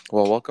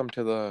Well, welcome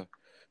to the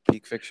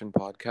Peak Fiction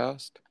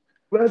Podcast.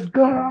 Let's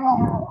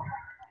go.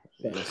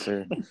 Yes,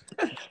 sir.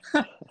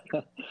 All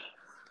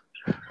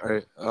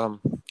right.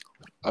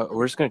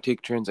 We're just gonna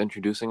take turns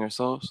introducing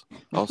ourselves.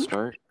 I'll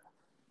start.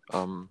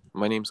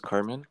 My name's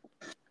Carmen.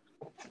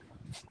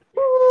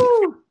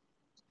 Woo!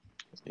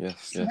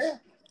 Yes.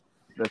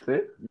 That's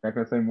it. You're not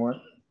gonna say more.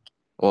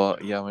 Well,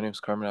 yeah, my name's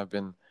Carmen. I've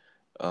been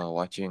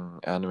watching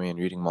anime and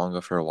reading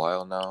manga for a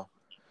while now,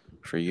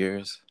 for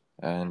years,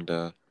 and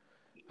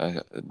I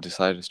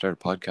decided to start a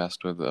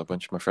podcast with a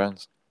bunch of my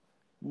friends.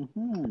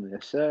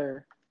 Yes,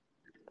 sir.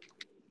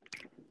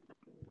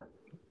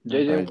 No.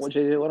 All right.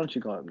 JJ, why don't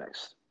you go up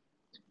next?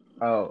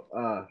 Oh,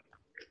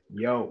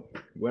 yo,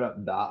 what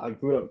up, dogs?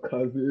 What up,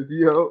 cousins?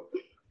 Yo,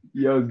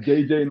 is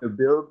JJ in the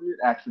building?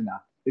 Actually, nah.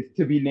 It's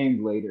to be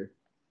named later.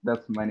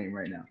 That's my name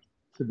right now.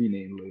 To be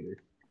named later.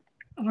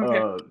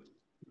 Okay.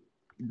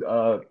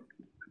 Uh,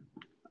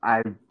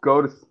 I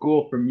go to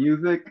school for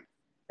music,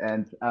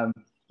 and I've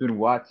been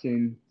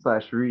watching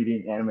slash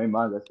reading anime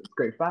manga since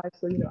grade 5.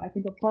 So I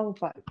think I'm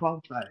qualified.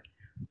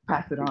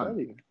 Pass it Big on.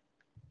 W.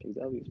 Big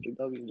W's, big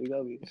W's, big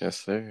W's. Yes,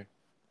 sir.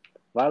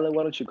 Violet,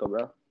 why don't you go,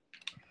 bro?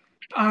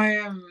 I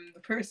am the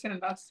person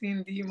that's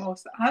seen the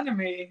most anime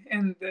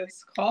in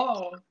this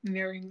call,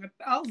 nearing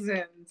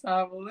 1,000. I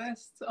have a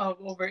list of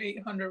over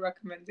 800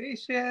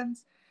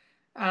 recommendations,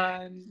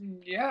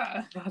 and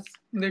yeah, that's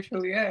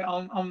literally it.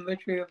 I'm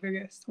literally the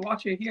biggest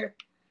watcher here.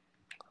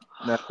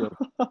 That's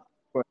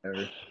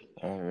whatever.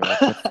 All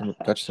right.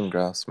 Touch some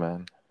grass,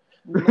 man.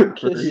 No For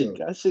kissing.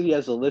 real. I said he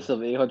has a list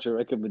of 800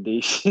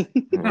 recommendations.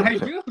 I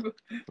do.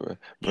 Bro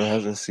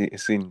hasn't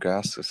seen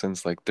grass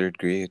since like third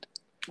grade.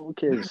 No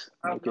kids.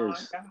 No I'm not,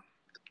 kids. yeah.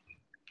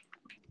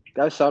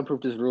 Guys,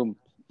 soundproof this room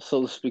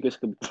so the speakers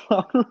can.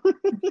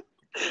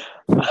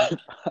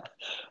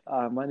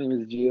 My name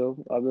is Gio.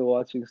 I've been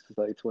watching since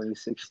like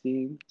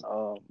 2016.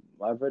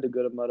 I've read a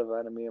good amount of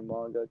anime and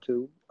manga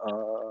too.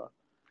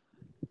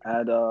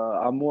 And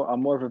I'm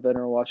more of a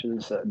veteran watcher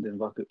than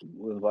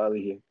with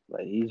Wiley here.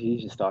 Like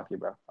he's just talking,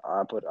 bro.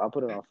 I'll put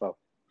it on phone.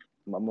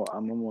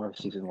 I'm a more of a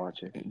seasoned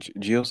watcher.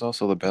 Gio's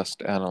also the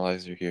best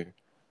analyzer here.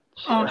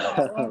 Oh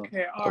no.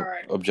 Okay. All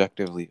right.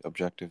 Objectively.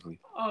 Objectively.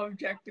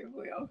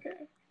 Okay.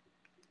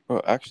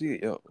 Well, actually,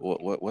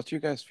 what's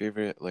your guys'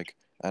 favorite like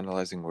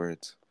analyzing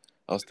words?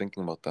 I was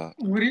thinking about that.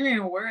 What do you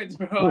mean words,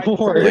 bro? I just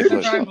Words?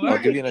 describe I'll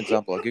give you an words.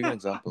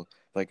 example.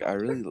 Like I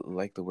really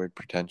like the word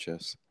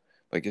pretentious.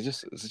 Like it's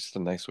just a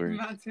nice word.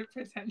 Not too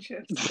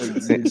pretentious.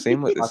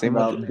 Same with Talking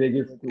about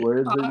biggest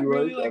words that I you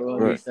really like. I like don't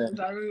Right. Oasis. understand.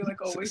 I really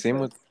like Oasis. same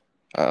with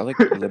I like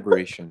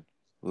liberation.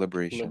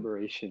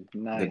 Liberation. The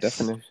Nice.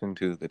 definition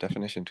too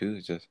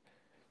is just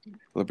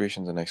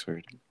liberation's a nice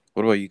word.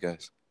 What about you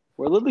guys?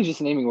 We're literally just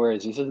naming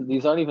words.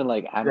 These aren't even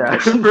like Yeah,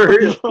 analyzing. for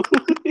real.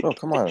 Oh,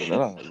 come on,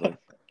 no,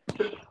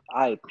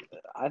 like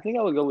I think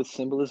I would go with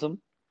symbolism.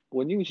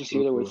 When you just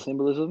hear the word Ooh.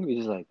 symbolism, you're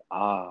just like,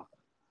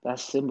 that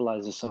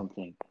symbolizes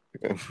something.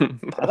 And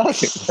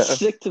that's okay,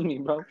 sick to me,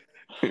 bro.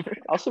 I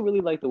also really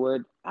like the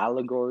word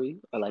allegory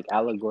or like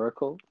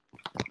allegorical.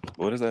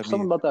 what does that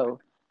Something mean? about that.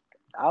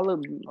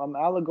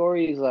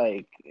 Allegory is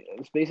like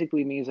it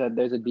basically means that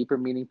there's a deeper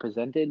meaning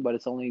presented, but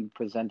it's only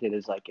presented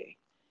as like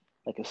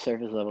a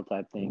surface level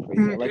type thing. For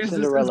example, like Is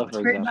Cinderella, this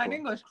for grade 9 example.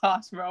 English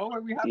class, bro,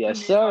 where we have to Yes,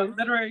 name sir.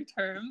 literary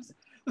terms,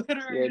 You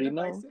literary already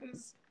know.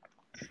 devices,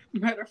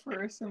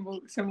 metaphor,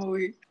 simile.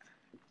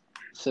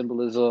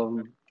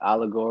 Symbolism,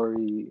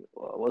 allegory.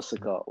 What's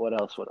it called? What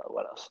else? What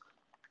else?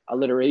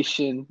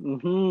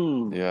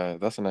 Alliteration. Yeah,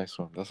 that's a nice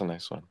one.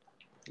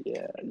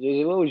 Yeah.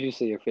 JJ, what would you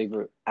say your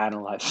favorite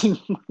analyzing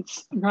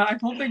was? Bro, I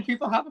don't think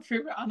people have a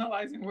favorite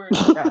analyzing word.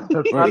 Yeah,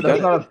 that's Bro, you not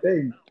gotta a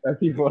thing that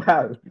people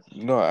have.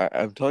 no.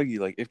 I'm telling you,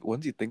 like if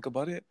once you think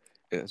about it,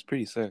 it's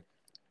pretty sick.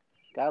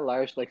 Guy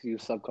Lyrish likes to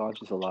use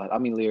subconscious a lot. I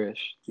mean, Lyrish.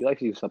 He likes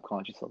to use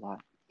subconscious a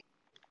lot.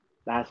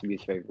 That has to be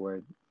his favorite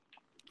word.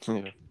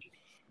 Yeah.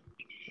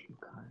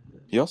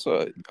 He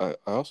also, I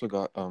also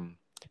got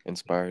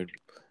inspired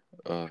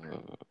uh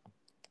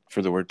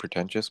for the word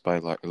pretentious by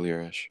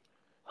Lyrish.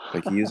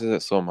 Like he uses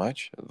it so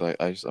much, like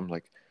I'm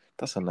like,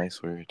 that's a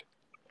nice word.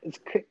 It's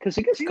because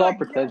he gets See, called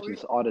like, yeah,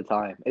 pretentious all the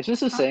time. It's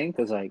just a I, saying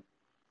because, like,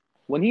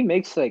 when he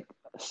makes, like,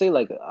 say,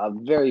 like, a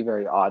very,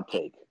 very odd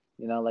take,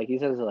 like he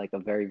says, like, a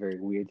very, very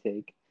weird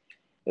take,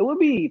 it would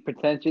be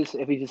pretentious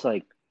if he just,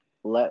 like,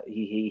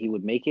 he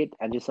would make it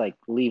and just, like,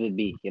 leave it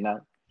be. This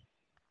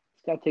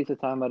guy takes the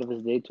time out of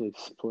his day to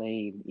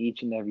explain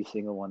each and every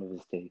single one of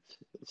his takes.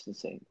 It's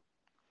insane.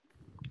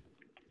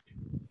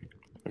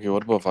 Okay,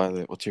 what about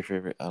Violet? What's your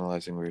favorite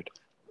analyzing word?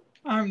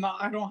 I'm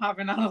not. I don't have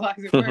an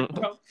analyzing word,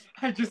 bro.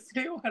 I just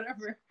say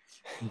whatever.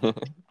 All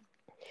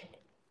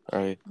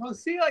right. Well,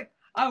 see, like,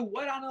 I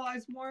would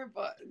analyze more,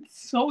 but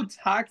it's so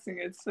taxing.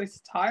 It's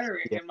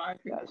tiring, Yeah. in my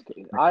opinion. That's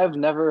crazy. I have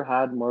never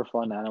had more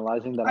fun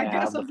analyzing than I I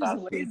guess have the I'm just past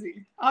food.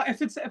 lazy.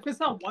 If it's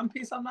not One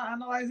Piece I'm not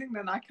analyzing,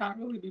 then I can't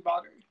really be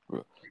bothered.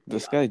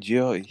 This guy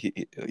Gio,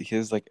 he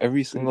has like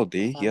every single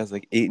day he has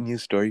like 8 new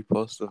story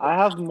posts of I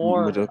have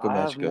more. Madoka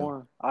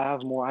Magica. I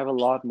have a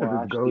lot more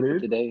Because it's actually for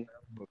goaded. today.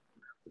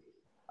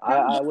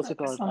 I what's it It's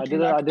called? something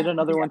that I did can't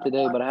another be one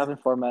today, but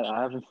analyzed.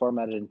 I haven't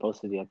formatted and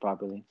posted yet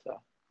properly. So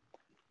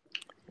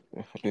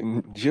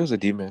Gio's a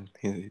demon.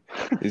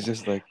 He's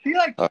just like, I feel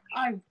like uh,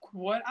 I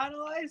would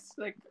analyze.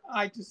 Like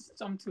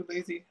I'm too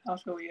lazy.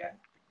 That's really it.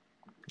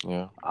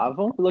 yeah. I've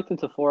only looked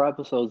into 4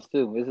 episodes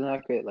too. Isn't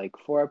that great? Like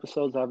 4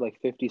 episodes, I have like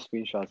 50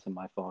 screenshots in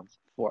my phone.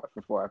 For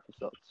 4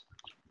 episodes.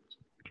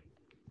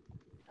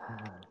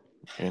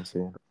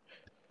 Insane.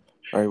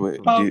 All right,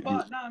 wait. But Do you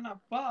but no no.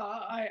 But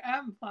I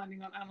am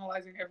planning on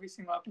analyzing every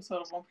single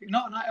episode of One Piece.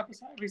 No, not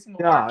episode. Every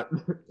single Yeah. arc.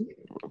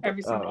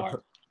 Every single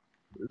arc.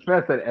 This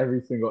man said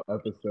every single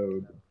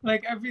episode.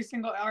 Like every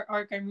single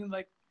arc. I mean,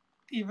 like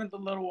even the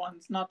little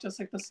ones, not just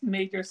like the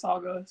major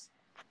sagas.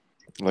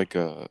 like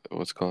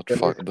what's it called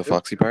Every- the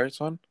Foxy Pirates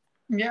one?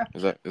 Yeah.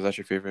 Is that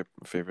your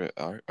favorite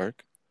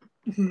arc?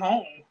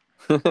 No.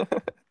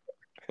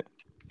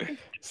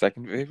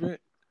 Second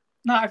favorite?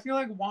 No, I feel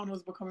like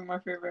Wano's becoming my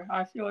favorite.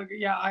 I feel like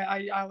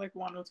I like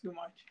Wano too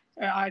much.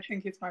 I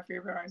think it's my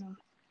favorite right now.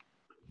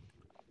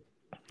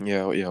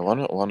 Yeah,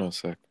 Wano's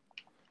sick.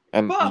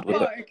 And But with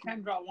the, it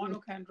can drop.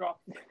 Wano can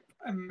drop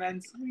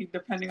immensely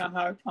depending on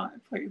how it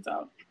plays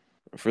out.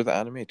 for the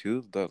anime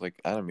too, the like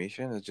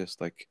animation is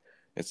just like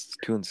it's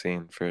too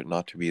insane for it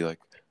not to be like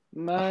a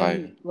high.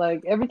 Man,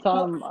 like every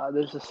Well, time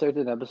there's a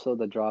certain episode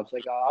that drops,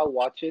 like I'll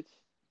watch it,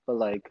 but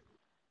like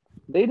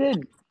they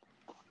did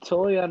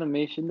Toei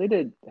Animation, they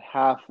did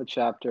half a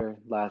chapter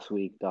last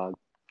week, dog.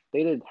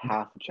 They did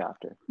half a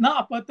chapter.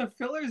 nah, but the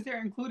fillers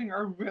they're including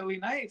are really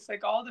nice.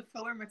 Like all the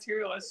filler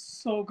material is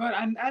so good.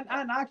 And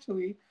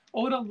actually,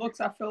 Oda looks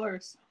at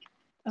fillers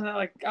and then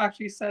like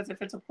actually says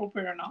if it's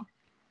appropriate or not.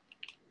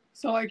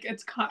 So like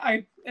it's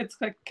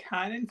like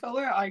canon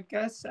filler, I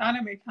guess,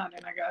 anime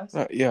canon, I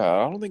guess. Yeah,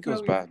 I don't think it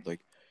was Really, bad.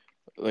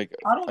 Like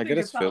I don't I get think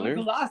it's it's not like the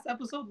filler. last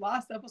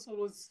episode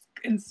was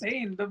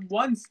insane. The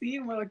one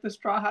scene where like the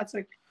Straw Hats,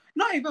 like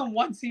not even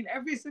one scene,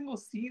 every single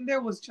scene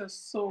there was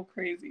just so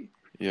crazy.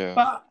 Yeah.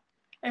 But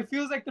it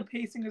feels like the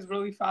pacing is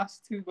really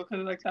fast too because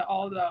of like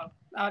all the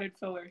added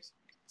fillers.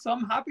 So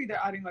I'm happy they're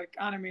adding like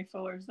anime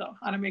fillers though,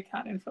 anime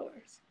canon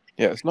fillers.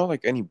 Yeah, it's not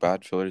like any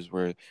bad fillers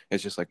where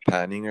it's just like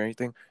panning or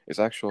anything. It's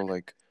actual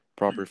like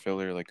proper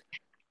filler, like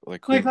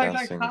queen Like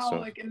dancing and how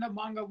stuff. like in the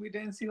manga we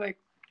didn't see like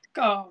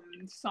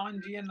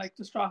Sanji and like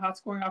the Straw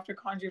Hats going after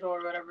Kanjiro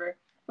or whatever,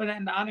 but then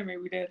in the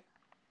anime we did,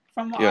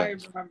 from what Yeah. I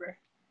remember.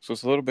 So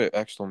it's a little bit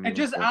extra It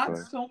just meaningful.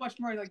 adds so much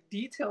more like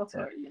detail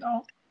to it, you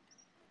know.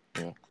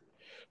 Yeah.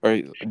 All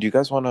right. Do you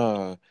guys want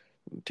to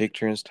take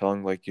turns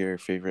telling like your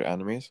favorite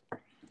animes?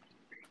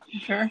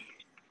 Sure.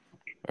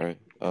 All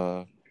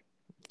right.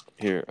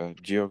 Here,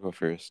 Gio, go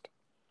first.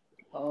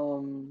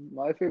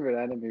 My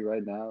favorite anime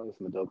right now is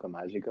Madoka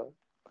Magico.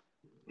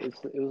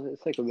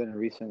 It's like been a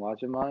recent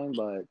watch of mine,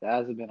 but it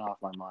hasn't been off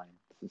my mind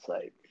since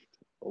like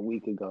a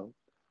week ago.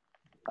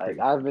 Like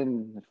I've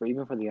been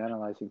for the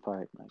analyzing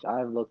part. Like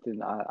I've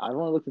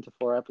only looked into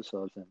 4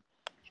 episodes and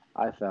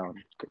I found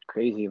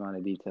crazy amount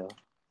of detail.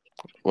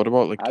 What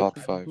about like As top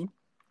 5?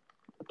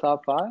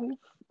 top 5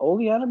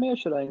 only anime, or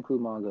should I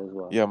include manga as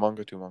well? Yeah,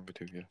 manga too.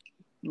 Yeah.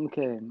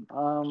 Okay.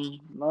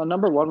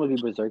 Number 1 would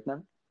be Berserk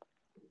then.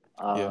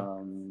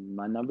 Yeah.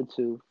 My number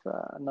 2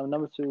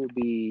 would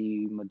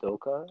be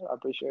Madoka. I'm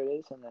pretty sure it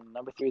is, and then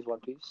number 3 is One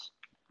Piece.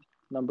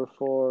 Number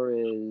 4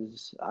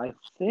 is, I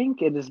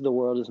think it is The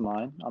World Is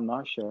Mine. I'm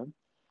not sure.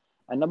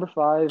 And number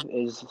 5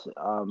 is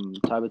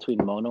tied between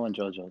Mono and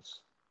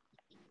JoJo's.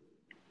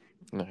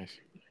 Nice.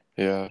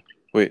 Yeah.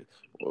 Wait,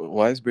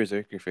 why is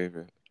Berserk your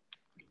favorite?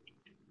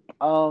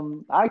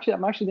 I'm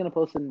actually gonna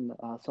post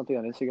something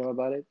on Instagram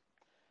about it.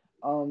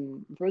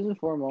 First and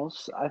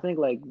foremost, I think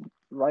like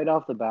right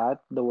off the bat,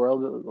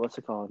 what's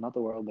it called? Not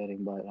the world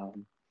building, but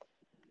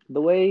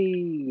the way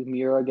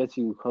Miura gets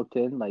you hooked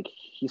in, like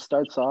he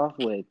starts off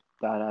with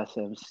badass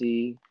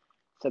MC,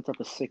 sets up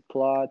a sick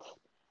plot,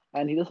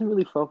 and he doesn't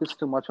really focus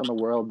too much on the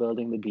world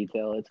building, the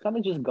detail. It's kind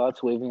of just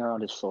Guts waving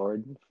around his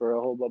sword for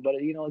a whole, but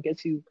you know, it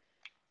gets you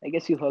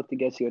hooked, it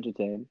gets you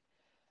entertained.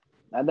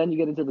 And then you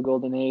get into the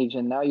golden age,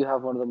 and now you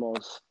have one of the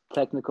most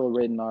technical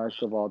written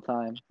arcs of all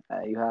time.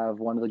 You have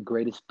one of the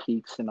greatest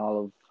peaks in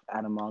all of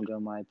anime manga,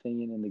 in my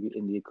opinion,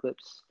 in the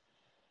Eclipse.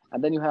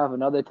 And then you have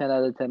another 10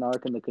 out of 10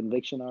 arc in the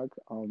Conviction arc.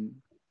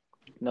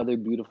 Another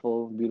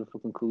beautiful, beautiful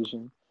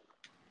conclusion.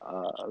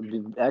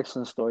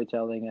 Excellent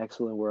storytelling,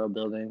 excellent world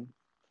building.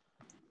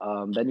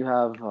 Then you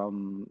have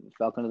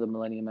Falcon of the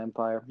Millennium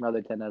Empire,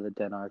 another 10 out of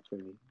 10 arc for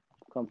me.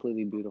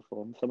 Completely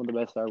beautiful. Some of the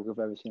best artwork I've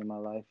ever seen in my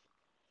life.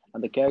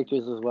 And the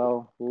characters as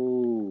well.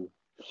 Ooh.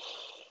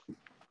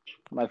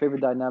 My favorite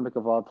dynamic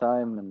of all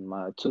time, and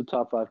my 2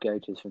 top 5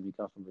 characters for me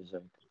come from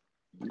Berserk.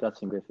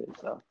 Guts and Griffith.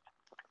 So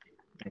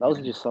those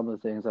are just some of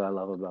the things that I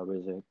love about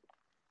Berserk.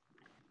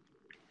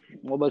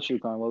 What about you,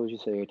 Con? What would you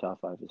say your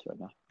top 5 is right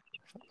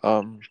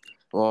now?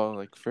 Well,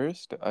 like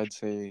first, I'd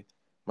say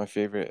my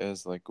favorite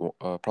is like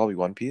probably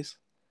One Piece.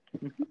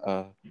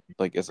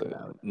 Like it's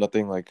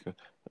nothing like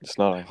it's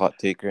not a hot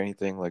take or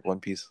anything. Like One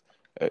Piece,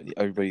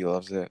 everybody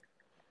loves it.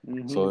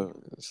 So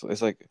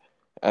it's like,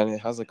 and it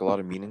has like a lot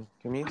of meaning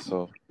to me.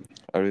 So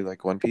I really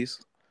like One Piece.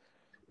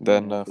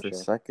 Then for for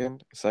sure.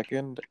 second,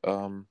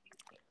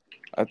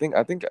 I think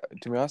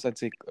to be honest, I'd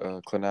say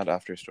Clannad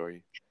After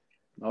Story.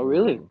 Oh,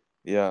 really? Ooh.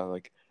 Yeah,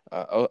 like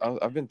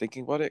I've been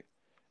thinking about it,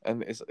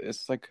 and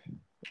it's like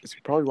it's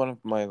probably one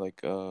of my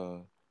like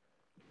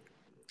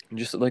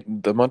just like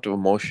the amount of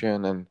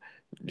emotion and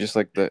just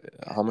like the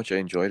how much I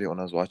enjoyed it when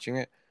I was watching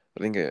it. I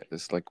think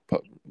it's like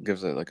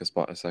gives it like a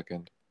spot a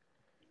second.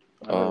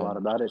 I heard a lot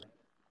about it.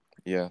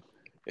 Yeah,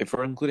 if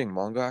we're including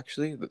manga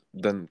actually,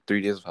 then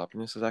 3 Days of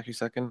Happiness is actually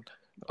second.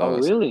 Oh,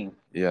 really?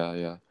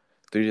 Yeah.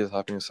 3 Days of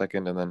Happiness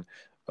second, and then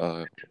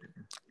uh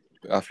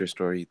After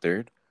Story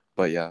third.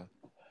 But yeah,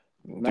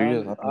 3 Days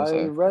of Man, Happiness.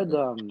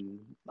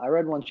 I I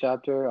read one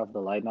chapter of the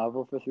light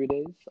novel for 3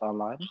 days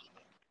online.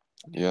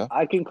 Yeah.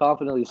 I can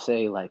confidently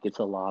say like it's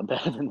a lot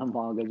better than the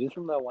manga just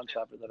from that one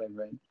chapter that I've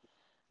read.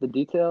 The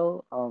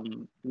detail,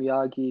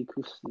 Miyagi,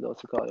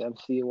 what's it called,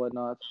 MC and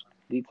whatnot,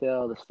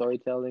 detail, the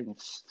storytelling,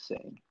 it's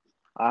insane.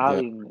 I Yeah,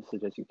 highly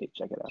suggest you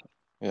check it out.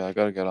 yeah, I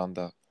gotta get on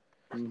that.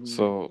 Hmm.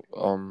 So,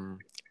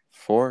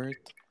 fourth,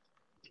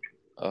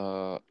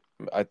 uh,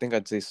 I think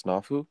I'd say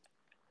Snafu.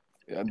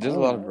 Yeah, there's a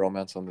lot of Oh,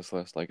 romance on this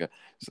list. Like,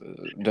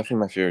 definitely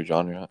my favorite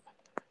genre.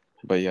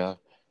 But yeah,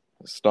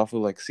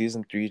 Snafu like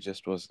season three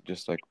just was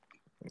just like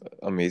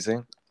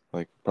amazing.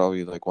 Like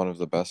probably like one of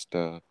the best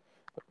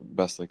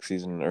like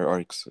season or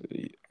arcs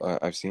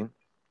I've seen.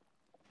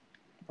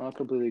 I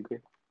completely agree.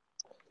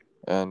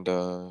 And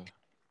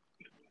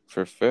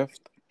for fifth,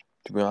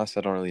 to be honest,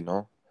 I don't really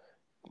know.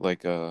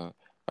 Like, I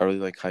really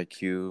like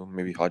Haikyuu,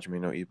 maybe Hajime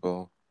no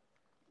Ippo.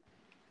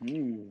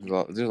 Hmm.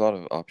 There's a lot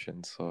of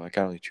options, so I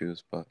can't really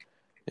choose. But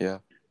yeah.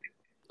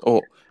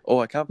 Oh,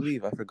 I can't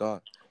believe I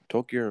forgot.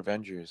 Tokyo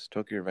Revengers.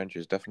 Tokyo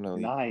Revengers,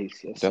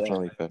 Nice, yes, sir.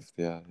 definitely fifth.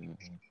 Yeah.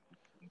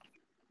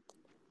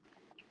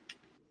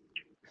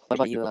 What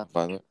about you?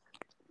 Violet.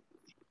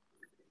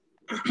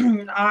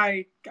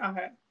 I,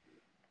 I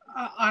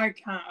I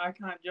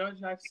can't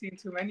judge. I've seen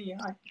too many.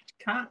 I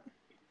can't.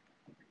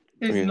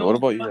 There's Okay, what no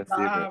about you, one your that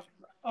I favorite?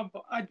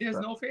 have. There's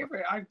no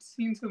favorite. I've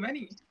seen too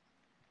many.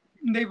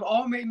 They've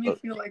all made me Uh,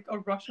 feel like a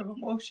rush of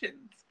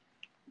emotions.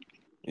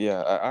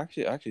 yeah, I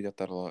actually get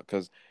that a lot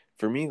because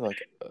for me,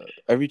 like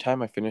every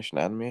time I finish an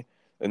anime,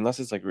 unless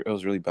it's like it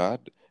was really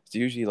bad, it's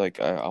usually like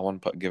I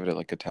want to give it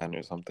like a 10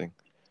 or something.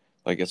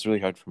 Like it's really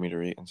hard for me to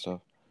rate and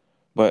stuff.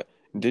 But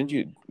didn't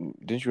you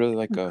really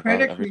like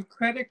Violet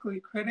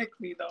Evergarden?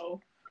 Critically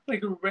though,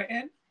 like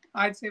written,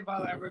 I'd say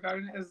Violet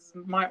Evergarden is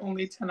my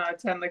only 10 out of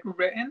 10. Like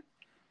written,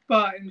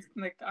 but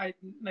I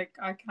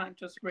can't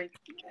just rate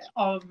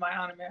all of my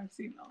anime I've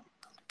seen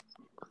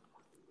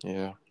though.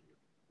 Yeah.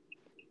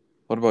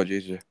 What about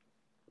JJ?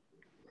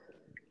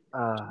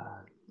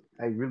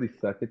 I really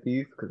suck at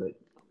these because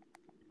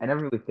I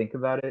never really think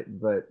about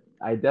it, but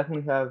I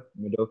definitely have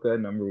Madoka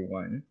number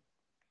one.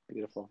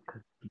 Beautiful.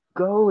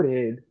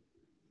 Goated.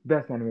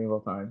 Best anime of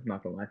all time,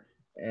 not gonna lie.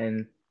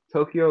 And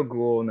Tokyo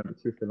Ghoul number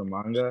two for the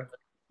manga.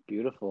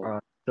 Beautiful.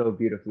 So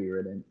beautifully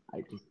written.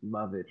 I just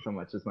love it so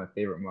much. It's my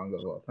favorite manga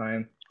of all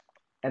time.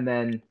 And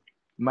then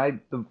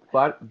the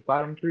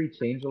bottom three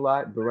change a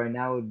lot, but right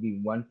now it would be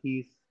One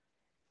Piece.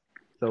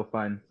 So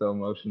fun, so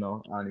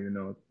emotional. I don't even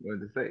know what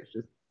to say.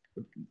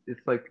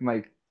 It's like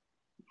my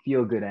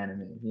feel good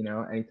anime. You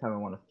know, anytime I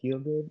want to feel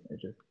good, I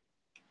just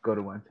go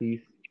to One Piece.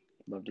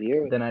 Love to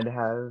hear it. Then I'd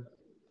have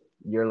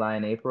Your Lie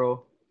in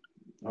April,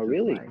 Oh, which is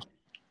really? my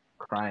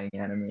crying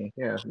anime.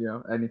 Yeah, you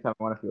know, anytime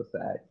I want to feel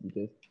sad, you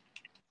just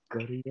go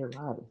to Your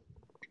Lie.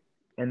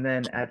 And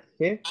then at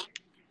fifth,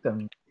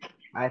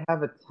 I'd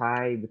have a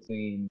tie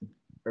between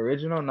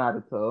original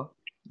Naruto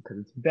because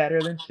it's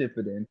better than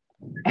Shippuden.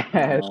 Oh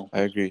And no.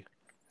 I agree.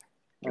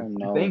 Oh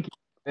no. thank you,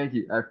 thank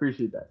you, I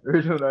appreciate that.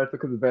 Original Naruto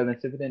because it's better than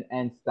Shippuden,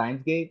 and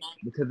Steins Gate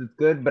because it's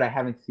good, but I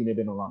haven't seen it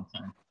in a long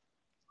time.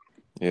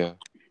 Yeah.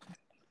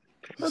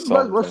 But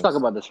Solid let's talk choice.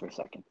 about this for a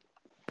second.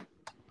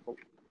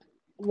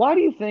 Why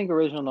do you think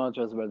original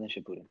Naruto is better than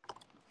Shippuden?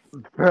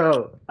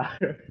 Bro, I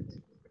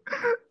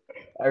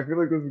feel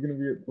like this is gonna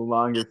be the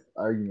longest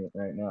argument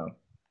right now.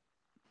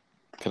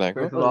 Can I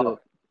go? First of Let's do all, it.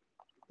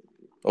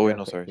 Oh wait, yeah,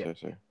 no, okay, sorry, yeah. sorry,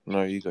 sorry.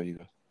 No, you go, you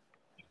go.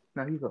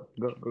 No, you go,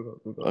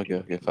 go.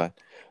 Okay, fine.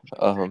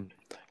 Um,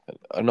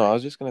 no, I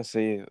was just gonna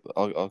say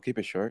I'll keep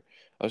it short.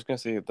 I was gonna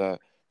say that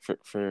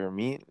for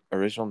me,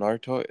 original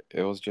Naruto,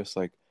 it was just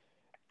eh,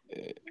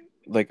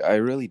 like I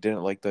really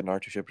didn't like the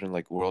Naruto Shippuden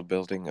like world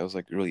building. It was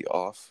like really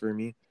off for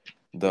me.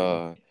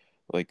 The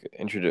like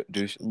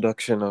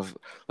introduction of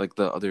like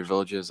the other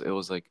villages, it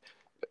was like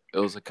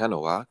kind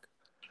of whack.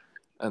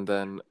 And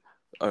then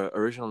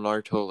original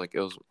Naruto, like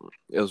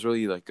it was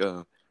really like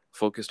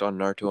focused on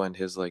Naruto and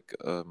his like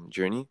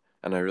journey,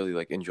 and I really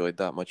like enjoyed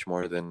that much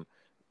more than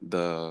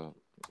the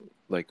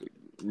like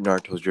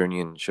Naruto's journey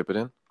in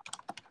Shippuden.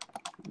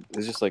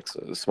 It's just like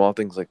small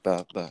things like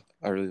that that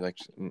I really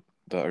liked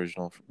the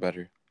original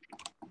better,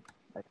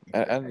 I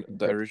and the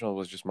concur, original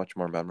was just much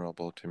more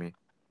memorable to me.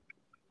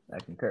 I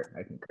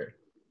concur.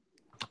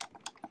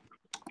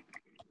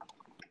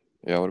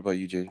 Yeah. What about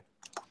you, Jay?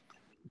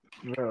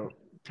 Bro,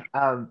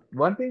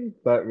 one thing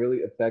that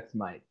really affects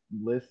my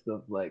list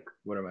of like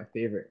what are my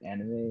favorite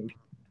animes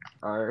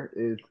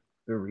is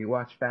the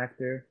rewatch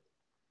factor.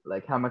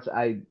 Like how much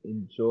I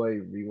enjoy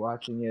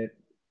rewatching it.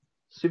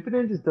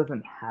 Shippuden just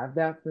doesn't have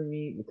that for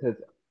me because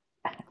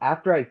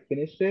after I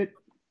finish it,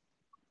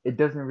 it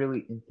doesn't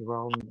really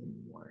enthrall me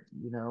anymore,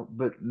 you know.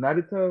 But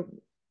Naruto,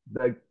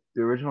 like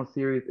the original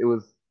series, it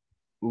was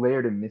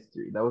layered in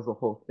mystery. That was the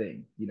whole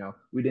thing, you know.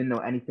 We didn't know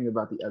anything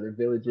about the other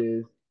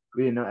villages.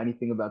 We didn't know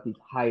anything about these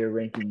higher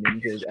ranking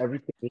ninjas.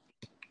 Everything was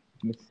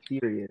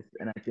mysterious,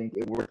 and I think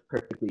it worked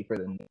perfectly for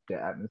the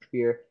ninja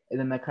atmosphere. And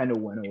then that kind of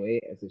went away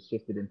as it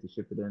shifted into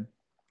Shippuden.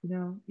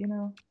 You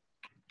know.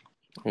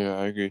 Yeah,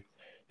 I agree.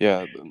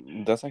 Yeah,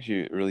 that's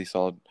actually a really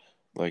solid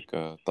like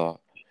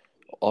thought.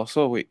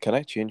 Also, wait, can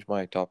I change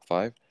my top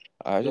five?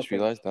 I Go just for it.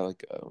 realized that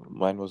like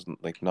mine was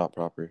like not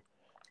proper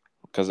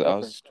because Go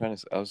for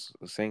it. I was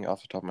saying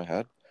off the top of my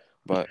head,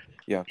 but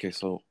yeah, okay.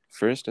 So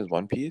first is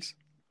One Piece.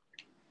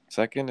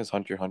 Second is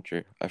Hunter x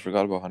Hunter. I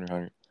forgot about Hunter x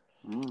Hunter.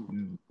 Mm.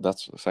 Mm.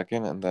 That's the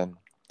second, and then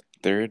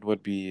third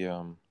would be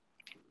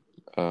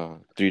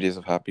 3 Days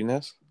of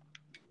Happiness.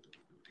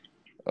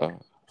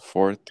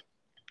 Fourth,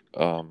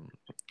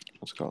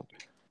 what's it called?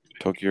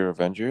 Tokyo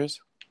Revengers,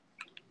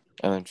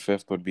 and then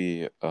fifth would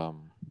be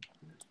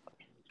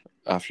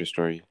After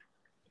Story.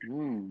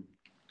 Mm.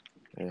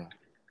 Yeah,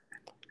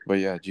 but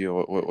yeah,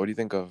 Gio, what do you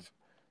think of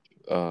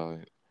uh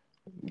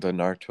the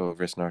Naruto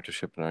versus Naruto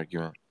Shippuden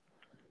argument?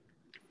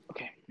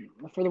 Okay.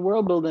 For the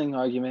world building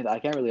argument, I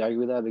can't really argue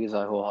with that because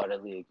I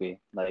wholeheartedly agree.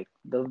 Like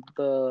the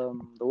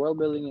world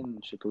building in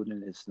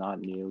Shippuden is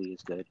not nearly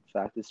as good. In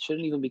fact, it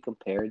shouldn't even be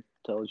compared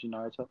to OG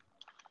Naruto.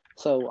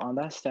 So on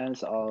that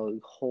stance, I'll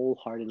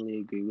wholeheartedly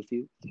agree with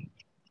you.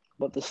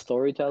 But the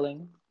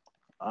storytelling,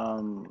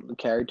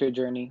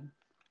 the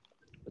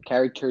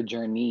character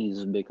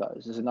journeys,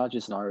 because this is not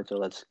just Naruto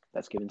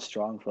that's given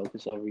strong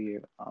focus over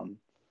here.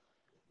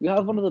 You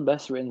have one of the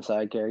best written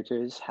side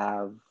characters,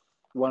 have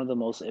one of the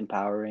most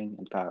empowering,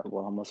 one of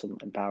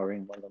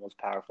the most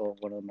powerful,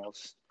 one of the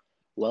most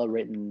well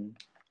written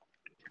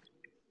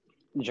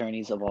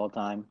journeys of all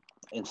time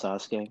in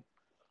Sasuke.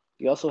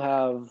 You also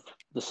have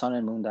the sun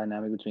and moon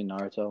dynamic between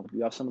Naruto.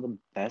 You have some of the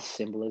best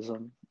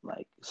symbolism,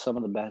 like some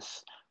of the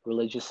best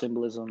religious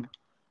symbolism.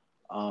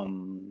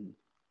 Um,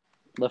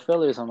 the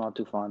fillers I'm not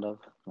too fond of.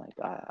 Like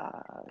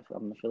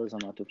the fillers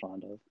I'm not too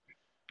fond of.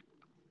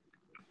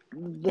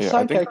 The Yeah, I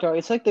side think character,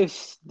 it's like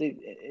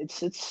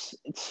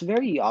it's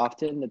very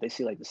often that they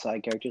see like the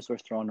side characters were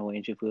thrown away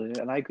in Shippuden,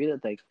 and I agree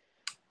that like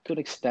to an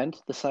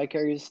extent the side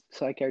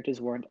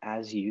characters weren't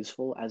as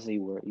useful as they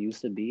were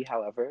used to be.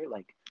 However,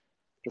 like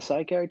the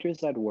side characters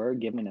that were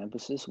given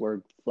emphasis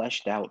were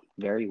fleshed out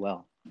very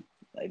well.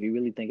 Like, if you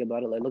really think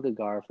about it, like look at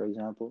Gar for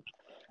example.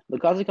 The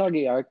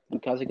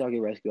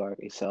Kazekage rescue arc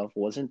itself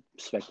wasn't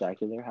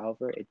spectacular.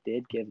 However, it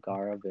did give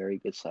Gara very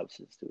good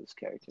substance to his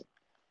character.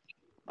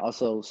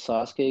 Also,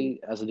 Sasuke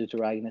as a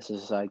deuteragonist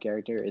as a side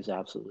character is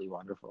absolutely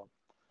wonderful.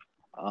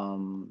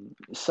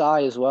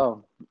 Sai as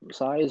well.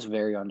 Sai is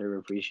very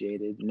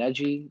underappreciated.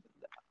 Neji's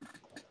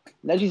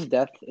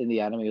death in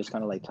the anime was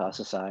kind of like tossed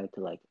aside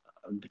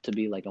to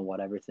be like a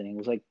whatever thing. It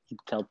was like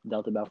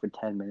dealt about for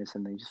 10 minutes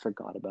and they just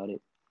forgot about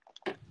it.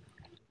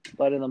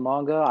 But in the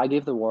manga, I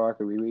gave the War Arc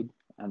a reread,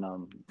 and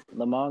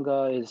the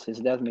manga is his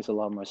death makes a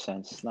lot more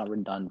sense. It's not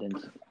redundant.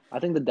 I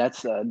think the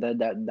deaths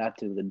that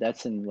too the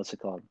deaths in what's it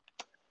called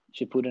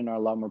Shippuden are a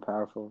lot more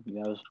powerful.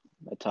 You have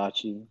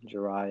Itachi,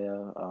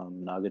 Jiraiya,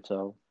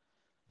 Nagato.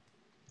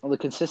 Well, the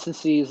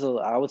consistency is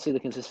I would say the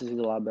consistency is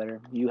a lot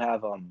better. You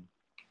have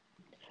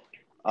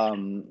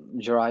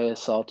Jiraiya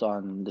Assault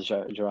on the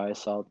Jiraiya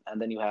Assault,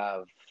 and then you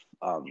have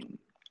um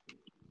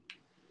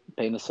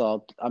Pain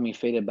Assault. I mean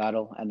Fated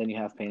Battle, and then you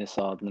have Pain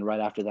Assault, and then right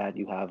after that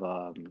you have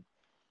um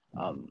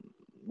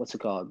what's it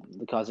called?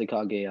 The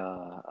Kazekage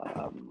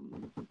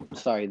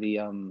sorry,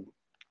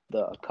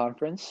 the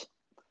conference.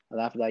 And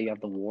after that you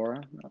have the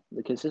war.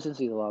 The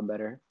consistency is a lot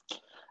better.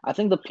 I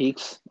think the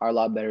peaks are a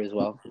lot better as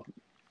well.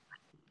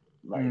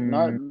 Like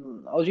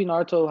Mm. OG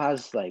Naruto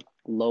has like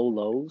low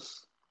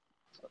lows,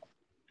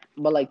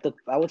 but like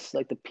I would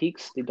like the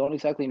peaks they don't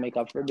exactly make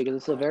up for it because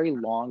it's a very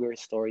longer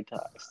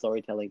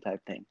storytelling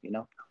type thing. You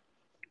know,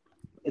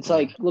 it's yeah,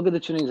 like look at the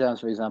tuning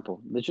exams for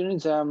example. The tuning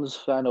exams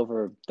span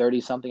over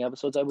 30 something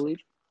episodes, I believe,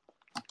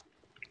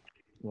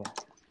 Yeah.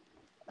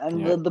 and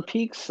yeah, the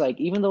peaks like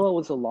even though it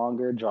was a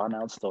longer drawn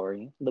out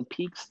story, the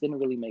peaks didn't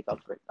really make up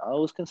for it. I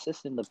was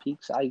consistent. The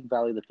peaks I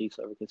value the peaks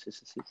over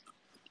consistency.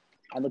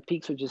 And the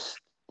peaks were just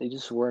they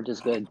just weren't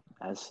as good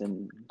as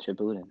in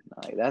Shippuden.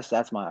 Like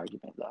that's my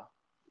argument though.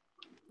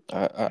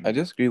 I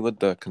disagree with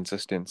the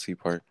consistency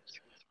part.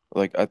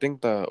 Like I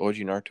think the OG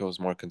Naruto was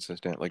more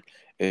consistent. Like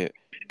it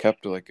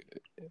kept like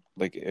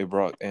it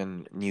brought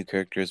in new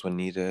characters when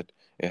needed.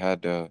 It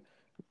had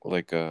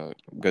like a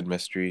good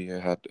mystery.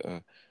 It had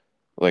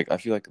like I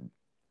feel like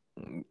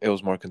it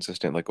was more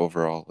consistent like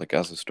overall like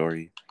as a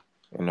story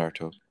in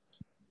Naruto.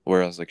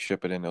 Whereas like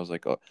Shippuden it was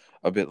like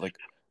a bit like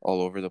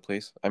all over the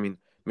place. I mean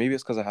maybe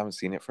it's because I haven't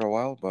seen it for a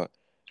while, but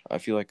I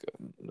feel like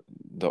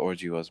the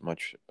OG was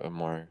much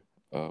more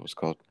what's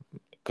called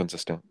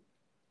consistent.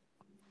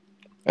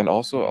 And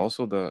also Yeah.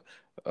 also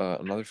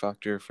another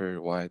factor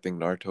for why I think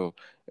Naruto,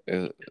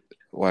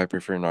 why I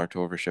prefer Naruto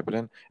over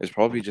Shippuden is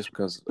probably just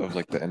because of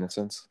like the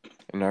innocence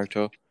in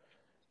Naruto.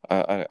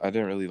 I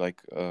didn't really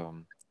like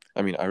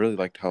I mean I really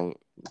liked how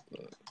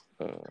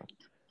uh,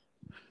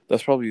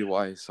 that's probably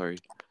why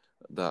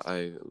that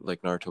I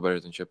like Naruto better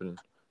than Shippuden,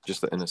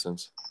 just the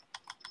innocence.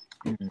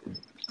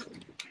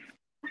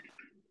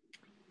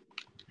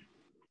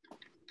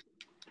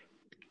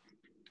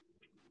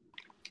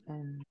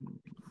 And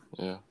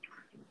Yeah.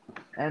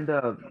 and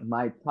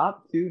my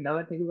top two, now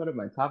that I think about it,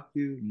 my top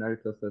two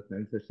Naruto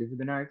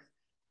Shippuden arcs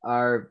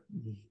are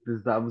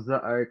the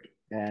Zabuza arc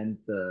and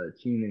the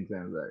Chunin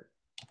exams arc.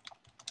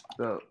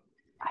 So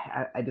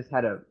I just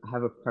have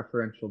a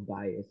preferential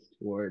bias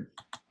towards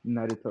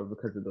Naruto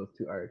because of those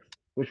two arcs,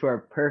 which were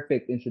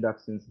perfect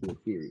introductions to the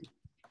series.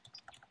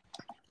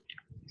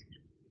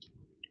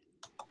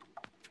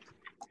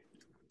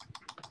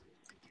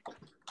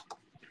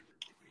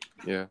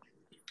 Yeah.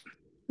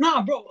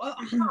 Nah, bro.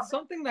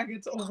 Something that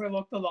gets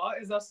overlooked a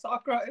lot is that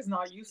Sakura is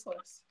not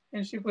useless,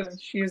 and she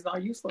is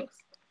not useless.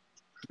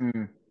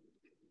 Mm.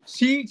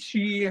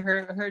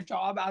 Her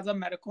job as a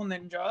medical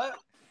ninja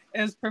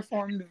is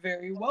performed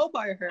very well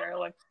by her.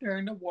 Like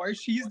during the war,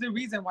 she's the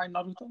reason why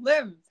Naruto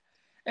lived.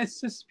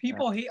 It's just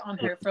people hate on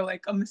her for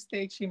like a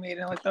mistake she made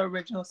in like the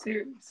original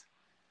series.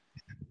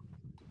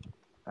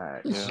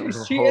 Yeah.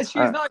 She's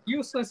not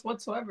useless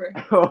whatsoever.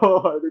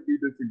 Oh, I think we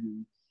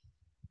disagree.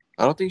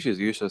 I don't think she's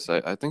useless.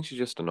 I think she's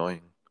just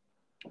annoying.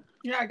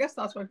 Yeah, I guess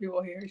that's why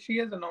people hate her. She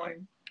is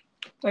annoying.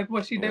 Like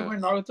what she did Yeah. with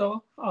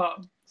Naruto,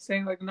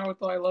 saying like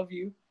Naruto, I love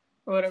you,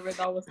 or whatever.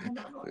 That was kind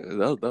of annoying.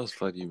 That was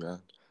funny,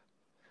 man.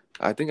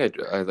 I think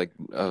I like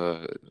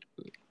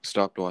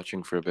stopped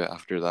watching for a bit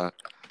after that.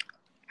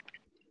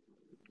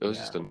 It was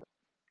just a.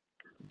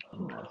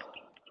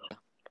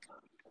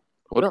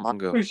 What a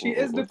manga! But she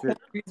is the What's your...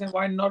 core reason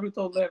why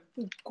Naruto lived.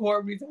 The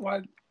core reason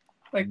why,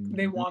 like,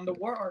 they won the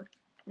war arc.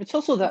 It's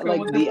also that If it like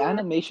wasn't the for her-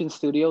 animation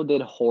studio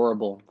did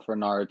horrible for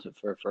Naruto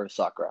for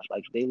Sakura.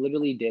 Like they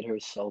literally did her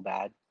so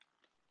bad.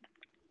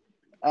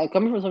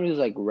 Coming from somebody who's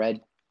like read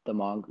the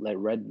manga, like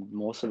read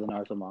most of the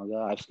Naruto manga,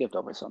 I've skipped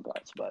over some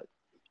parts, but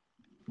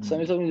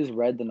somebody who's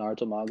read the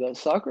Naruto manga,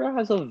 Sakura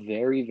has a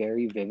very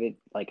very vivid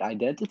like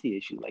identity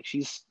issue. Like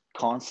she's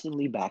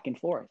constantly back and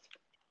forth.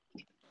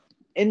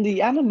 In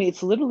the anime,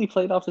 it's literally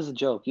played off as a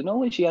joke. You know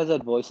when she has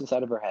that voice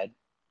inside of her head?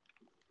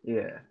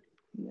 Yeah.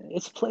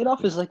 It's played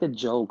off as like a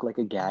joke, like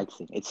a gag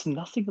thing. It's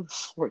nothing of the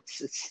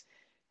sorts.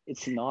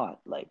 It's not.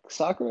 Like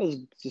Sakura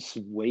is just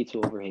way too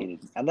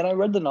overhated. And then I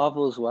read the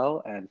novel as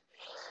well, and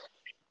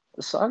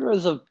Sakura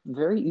is a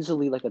very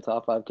easily like a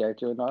top 5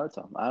 character in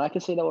Naruto, and I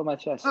can say that with my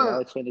chest. So I'll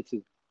explain it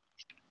too.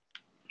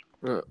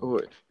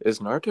 Wait, is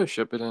Naruto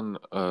Shippuden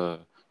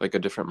like a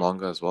different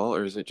manga as well,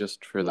 or is it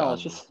just for the No, anime?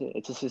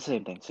 it's just the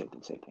same thing.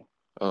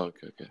 Oh,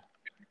 okay.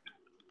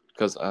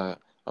 Because I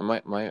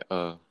might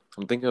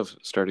I'm thinking of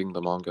starting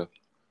the manga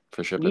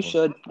for Shippuden. You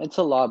should. It's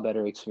a lot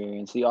better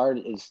experience. The art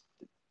is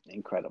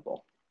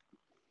incredible.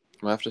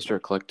 I have to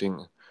start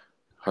collecting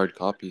hard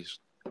copies.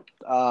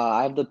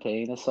 I have the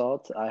Pain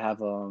Assault. I have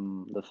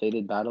the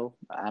Fated Battle,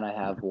 and I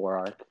have War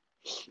Arc.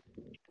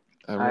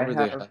 I remember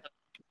they had.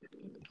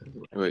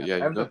 Wait,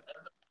 yeah, you go.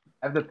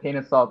 I have the Pain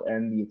Assault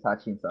and the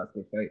Itachi and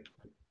Sasuke fight.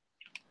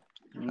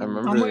 I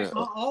remember.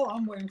 All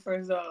I'm waiting for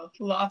is the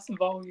last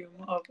volume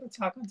of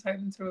Attack on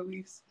Titan to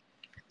release.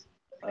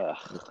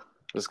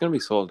 It's gonna be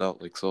sold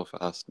out like so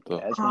fast though.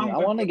 Yeah, I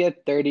want to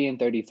get 30 and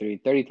 33,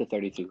 30 to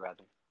 33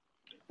 rather.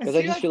 Because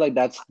I just feel like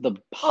that's the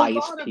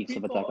highest peaks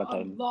of Attack on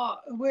Titan.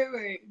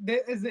 Wait.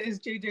 Is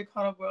JJ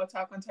caught up with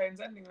Attack on Titan's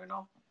ending or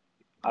no?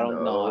 I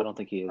don't know. I don't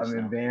think he is. I'm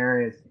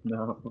embarrassed.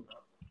 No.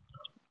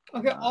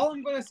 Okay, all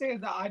I'm gonna say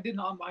is that I did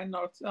not mind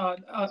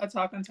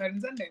Attack on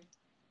Titan's ending.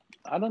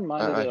 I didn't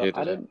mind it.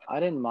 I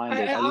didn't mind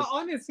it.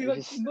 Honestly,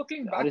 like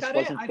looking back at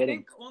it, I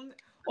think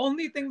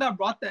only thing that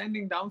brought the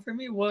ending down for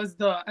me was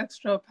the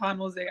extra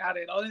panels they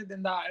added. Other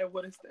than that,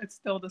 it's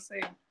still the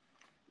same.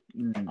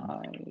 You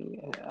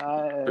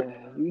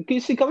can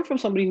see, coming from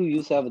somebody who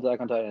used to have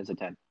Attack on Titan as a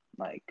 10,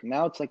 like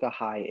now it's like a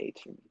high 8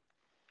 for me.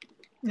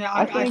 Yeah,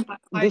 I think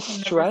the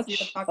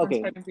stretch.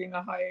 Okay, being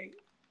a high 8.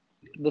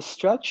 The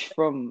stretch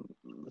from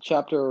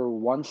chapter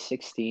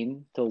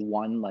 116 to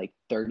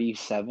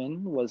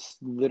 137 was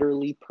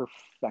literally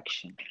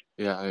perfection.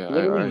 Yeah,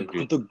 literally I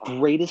agree. The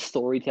greatest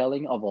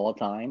storytelling of all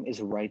time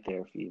is right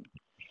there for you.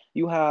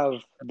 You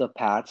have the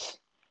Pats,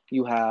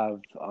 you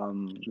have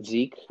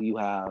Zeke, you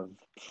have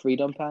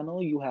Freedom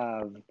Panel, you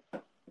have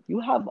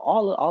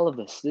all of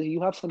this.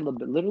 You have some of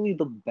the literally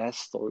the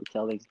best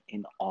storytelling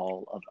in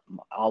all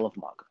of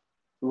manga,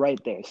 right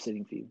there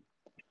sitting for you.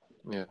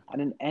 Yeah.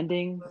 And an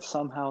ending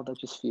somehow that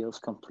just feels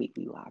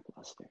completely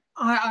lackluster.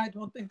 I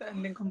don't think the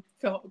ending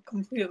felt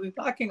completely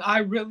lacking.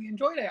 I really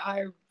enjoyed it.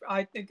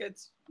 I think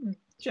it's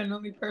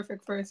genuinely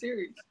perfect for a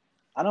series.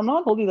 And I'm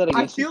not holding that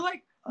against you. I feel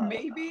like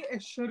maybe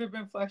it should have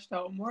been fleshed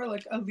out more.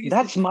 Like at least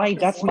that's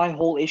my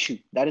whole issue.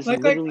 That is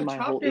literally my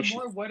whole issue.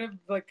 More would have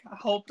like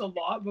helped a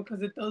lot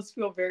because it does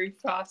feel very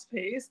fast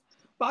paced.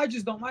 but I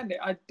just don't mind it.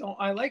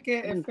 I like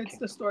it. It fits Okay.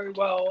 the story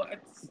well.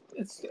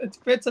 It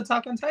fits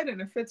Attack on Titan.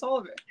 It fits all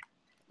of it.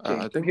 Okay.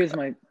 I think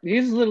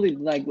Here's literally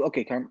like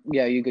okay,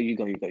 yeah, you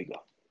go.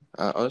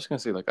 I was gonna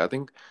say, like, I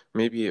think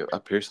maybe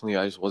personally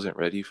I just wasn't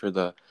ready for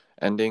the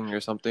ending or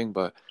something,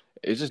 but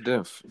it just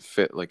didn't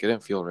fit. Like, it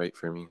didn't feel right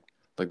for me.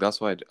 Like, that's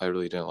why I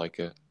really didn't like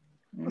it.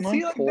 My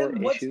See, like core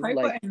then what issue, type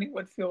of like ending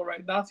would feel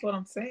right? That's what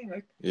I'm saying.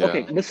 Like,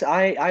 okay, Yeah, this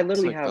I it's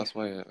literally like have that's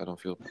why I don't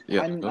feel.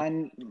 Yeah, go.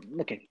 I'm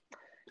okay.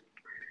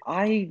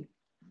 I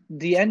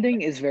the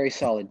ending is very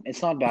solid.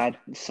 It's not bad.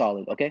 It's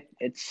solid. Okay,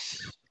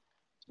 it's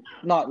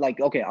not like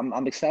okay.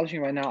 I'm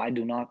establishing right now. I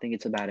do not think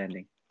it's a bad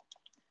ending.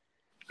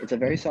 It's a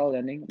very solid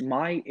ending.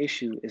 My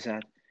issue is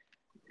that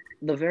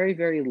the very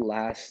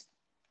last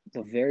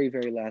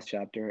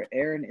chapter,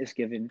 Aaron is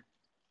given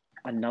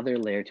another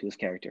layer to his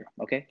character.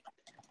 Okay,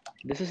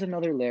 this is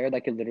another layer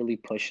that could literally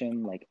push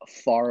him like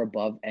far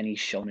above any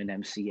shonen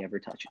MC ever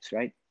touches.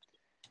 Right,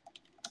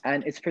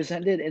 and it's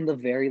presented in the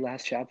very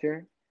last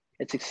chapter.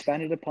 It's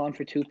expanded upon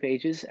for 2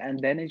 pages, and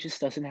then it just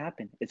doesn't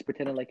happen. It's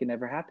pretended like it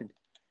never happened.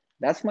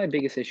 That's my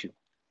biggest issue.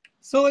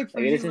 so like for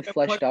Like it you, isn't if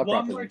fleshed like out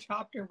one more properly.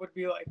 chapter would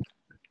be like,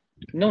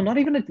 No, not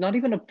even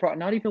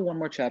one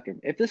more chapter.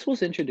 If this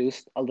was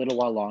introduced a little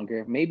while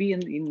longer, maybe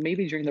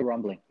maybe during the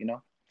rumbling, you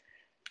know,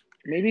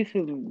 maybe if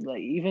it, like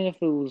even if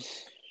it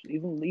was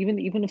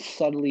even if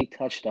subtly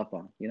touched up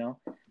on, you know,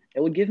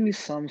 it would give me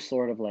some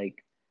sort of like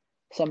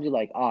something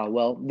like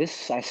well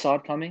this I saw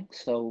it coming,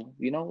 so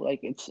you know like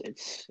it's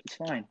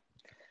fine.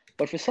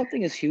 But for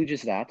something as huge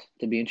as that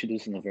to be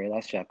introduced in the very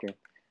last chapter,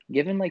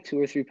 given like 2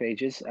 or 3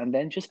 pages, and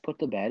then just put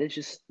to bed, it's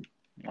just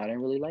I don't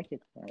really like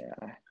it.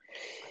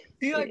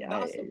 see, like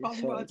that's the problem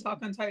So about Attack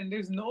on Titan.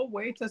 There's no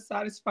way to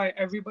satisfy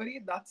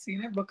everybody that's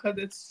seen it because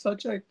it's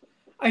such a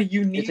it's a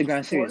unique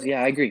grand series. story.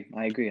 Yeah, I agree.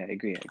 I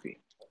agree. Yeah.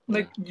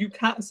 Like you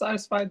can't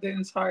satisfy the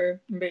entire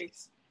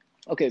base.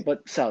 Okay, but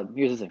Sal,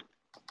 here's the thing.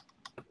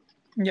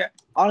 Yeah.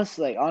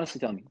 Honestly,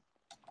 tell me,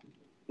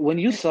 when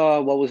you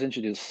saw what was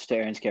introduced to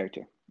Aaron's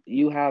character,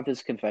 you have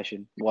his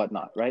confession,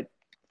 whatnot, right?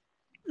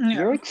 Yeah.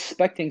 You're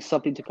expecting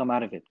something to come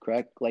out of it,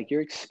 correct? Like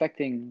you're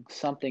expecting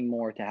something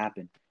more to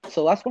happen.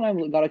 So that's when I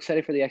got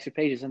excited for the extra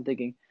pages and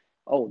thinking,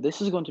 oh,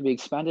 this is going to be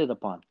expanded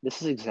upon.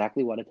 This is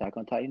exactly what Attack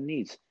on Titan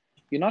needs.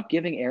 You're not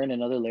giving Aaron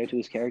another layer to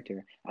his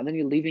character, and then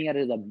you're leaving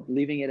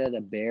it at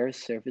a bare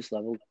surface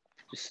level.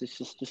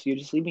 Just you're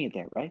just leaving it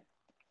there, right?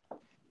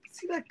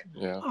 See, like,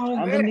 Yeah. oh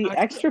And man, then the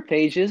extra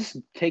pages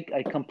take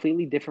a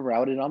completely different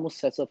route. It almost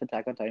sets up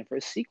Attack on Titan for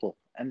a sequel.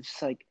 And it's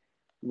just like,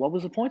 what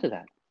was the point of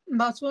that?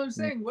 that's what I'm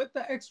saying. With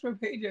the extra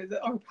pages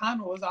or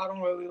panels, I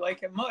don't really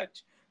like it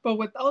much. But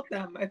without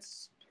them,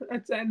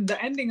 and the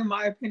ending, in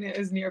my opinion,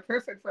 is near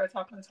perfect for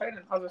Attack on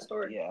Titan as a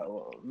story. Yeah,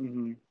 well,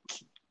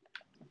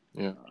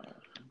 Yeah.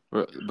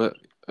 But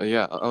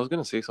yeah, I was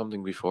gonna say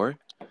something before,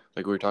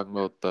 like we were talking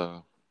about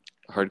the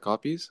hard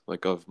copies,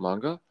 like of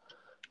manga.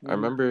 I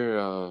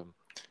remember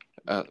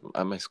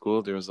at my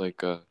school there was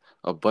like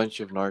a bunch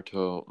of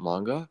Naruto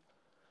manga,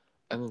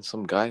 and then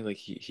some guy like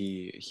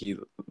he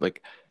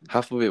like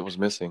half of it was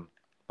missing,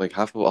 like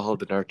half of all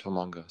the Naruto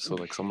manga. So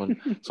like someone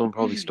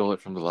probably stole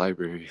it from the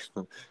library.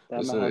 That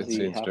It's man an has the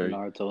insane half of story.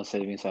 Naruto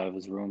sitting inside of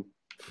his room.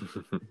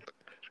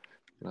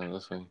 No,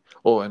 that's funny.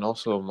 Oh, and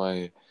also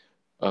my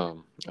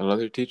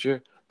another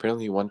teacher.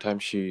 Apparently, one time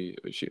she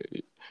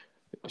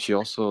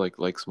also like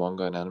likes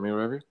manga and anime or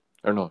whatever.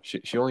 Or no,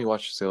 she only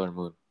watched Sailor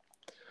Moon,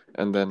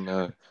 and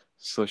then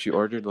so she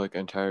ordered like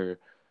entire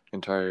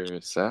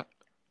set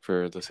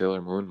for the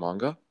Sailor Moon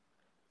manga,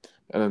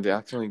 and then they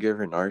accidentally gave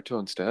her Naruto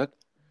instead,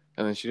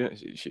 and then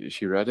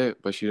she read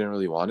it, but she didn't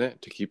really want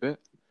it to keep it,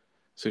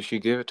 so she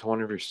gave it to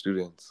one of her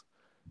students.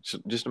 So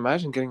just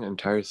imagine getting an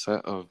entire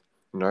set of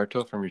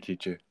Naruto from your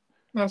teacher.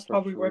 That's For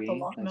probably worth a free?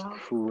 lot That's now.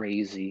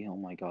 crazy. Oh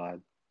my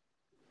god.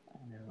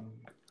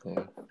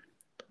 Yeah,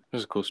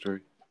 that's a cool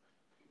story.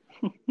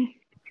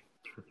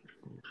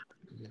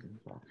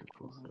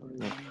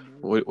 Yeah.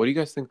 What do you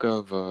guys think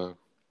of um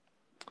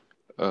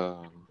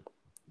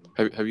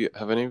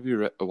have any of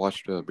you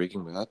watched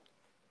Breaking Bad?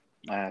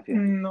 I have you.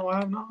 No, I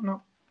have not.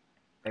 No.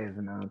 I have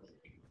announced.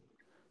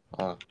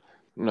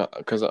 No,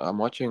 because I'm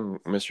watching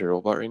Mr.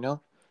 Robot right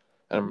now,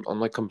 and I'm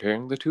like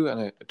comparing the two,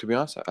 and to be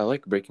honest, I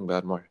like Breaking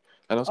Bad more.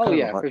 I know it's Oh kind of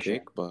a yeah, hot for sure.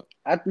 take, but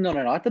No.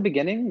 At the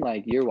beginning,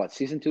 like you're what,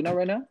 season 2 now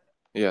right now?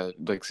 yeah,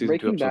 like season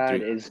 2, Breaking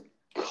episode Bad 3. is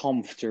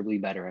comfortably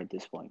better at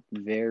this point.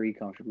 Very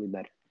comfortably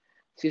better.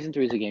 Season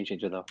 3 is a game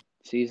changer though.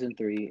 Season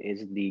 3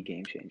 is the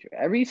game changer.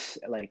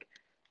 Like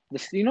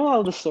this, you know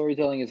how the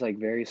storytelling is like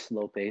very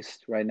slow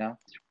paced right now.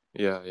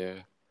 Yeah,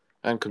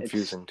 and It's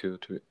confusing too.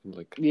 To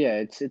like, yeah,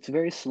 it's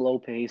very slow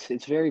paced.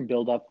 It's very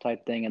build up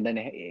type thing, and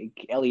then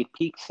Elliot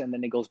peaks, and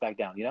then it goes back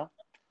down. You know,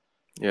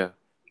 yeah,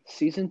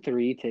 season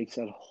 3 takes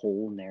that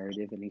whole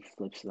narrative and he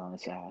flips it on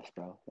its ass,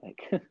 bro.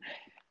 Like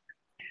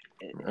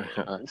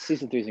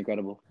season 3 is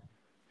incredible.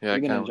 yeah, I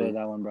You're gonna can't enjoy wait.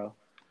 that one, bro.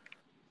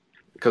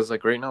 Because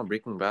like right now,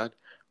 Breaking Bad,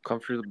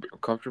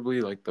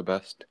 comfortably like the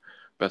best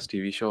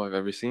TV show I've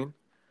ever seen.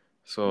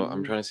 So I'm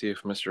Hmm. trying to see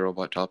if Mr.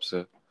 Robot tops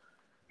it.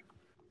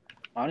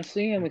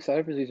 Honestly, I'm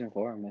excited for season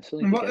 4. I still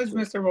need to What get is to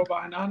it. Mr.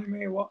 Robot? An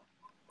anime? What?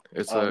 No,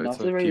 It's it's a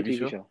a regular TV TV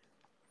show. show.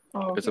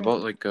 Oh, It's okay.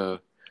 about like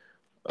a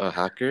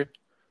hacker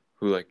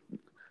who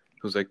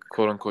who's like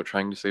quote unquote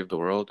trying to save the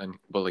world,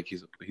 but like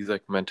he's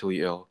like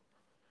mentally ill.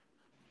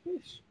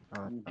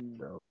 Mhm.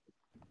 So,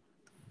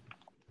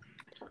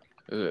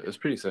 It's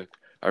pretty sick.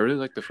 I really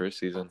like the first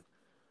season,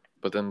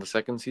 but then the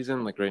second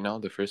season, like right now,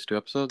 the first 2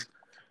 episodes,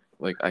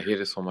 like I hate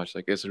it so much.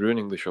 Like it's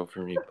ruining the show for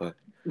me. But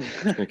I'm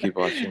just gonna keep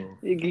watching.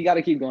 You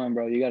gotta keep going,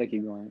 bro. You gotta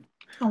keep going.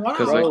 And what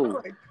 'Cause, else? Bro,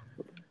 Like,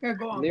 yeah,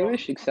 go on.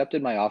 Lyrish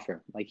accepted my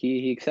offer. Like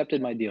he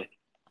accepted my deal.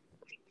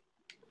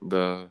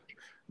 The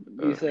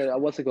He said,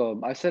 "What's it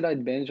called?" I said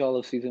I'd binge all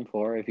of season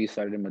 4 if he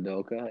started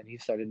Madoka, and he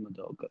started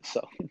Madoka.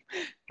 So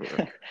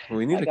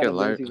we need I to gotta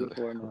get binge season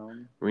 4 now.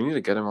 We need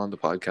to get him on the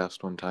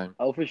podcast one time.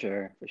 Oh, for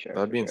sure, for sure.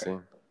 That'd for be sure.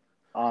 insane.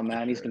 Oh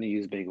man, he's gonna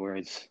use big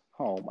words.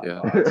 Oh my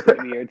Yeah. god, it's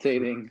gonna be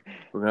irritating.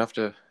 We're gonna have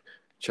to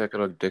check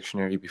out a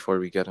dictionary before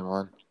we get him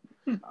on.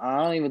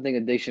 I don't even think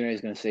a dictionary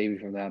is gonna save you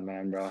from that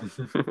man, bro.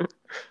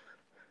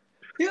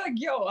 You're like,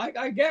 yo,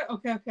 I get,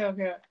 okay.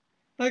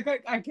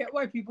 Like, I get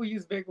why people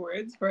use big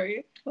words,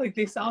 right? Like,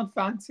 they sound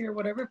fancy or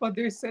whatever, but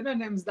there's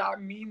synonyms that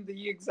mean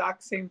the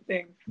exact same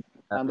thing.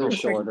 And they're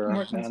Just, like, shorter,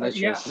 more and concise. it's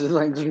Yeah. just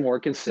like just more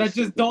consistent. That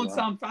just as don't well.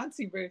 sound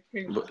fancy, pretty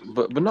much.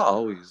 but not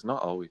always.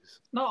 Not always.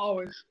 Not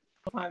always.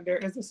 The time there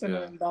is a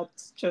synonym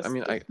that's just I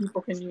mean,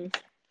 people can use.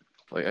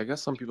 Like I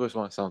guess some people just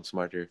want to sound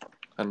smarter,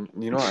 and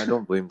you know I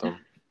don't blame them.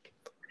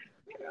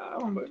 Yeah, I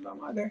don't blame them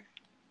either.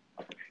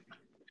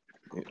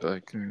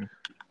 Like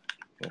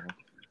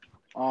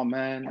Oh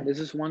man, there's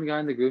this one guy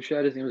in the group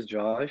chat. His name was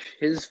Josh.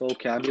 His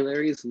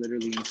vocabulary is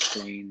literally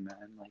insane,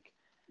 man. Like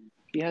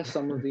he has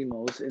some of the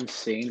most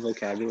insane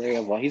vocabulary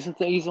of all. He's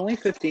only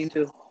 15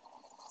 too.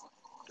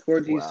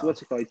 Towards Wow.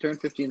 what's it called? He turned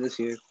 15 this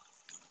year.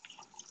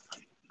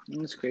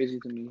 It's crazy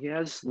to me. He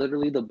has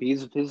literally the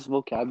beats of his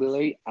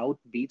vocabulary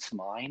outbeats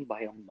mine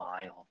by a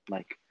mile.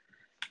 Like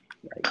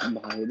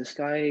by this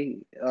guy.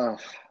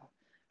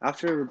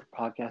 After the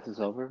podcast is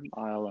over,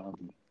 I'll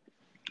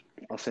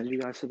send you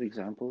guys some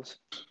examples.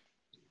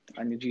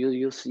 I mean,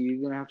 you'll see.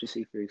 You're gonna have to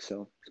see for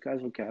yourself. This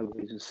guy's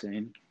vocabulary is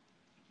insane.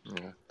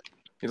 yeah,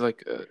 he's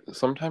like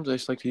sometimes I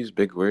just like to use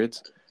big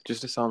words just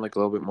to sound like a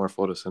little bit more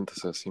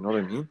photosynthesis. You know what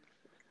I mean?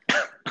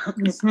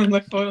 It's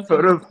like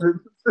photosynthesis.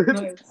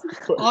 nice.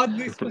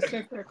 Oddly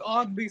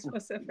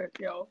specific,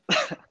 yo.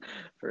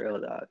 For real,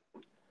 that.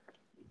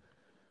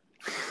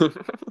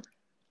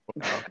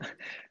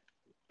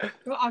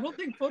 No, I don't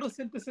think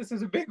photosynthesis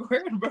is a big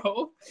word,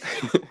 bro.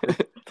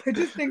 I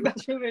just think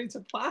that's related to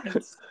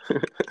plants.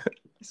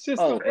 It's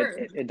just a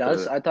word. It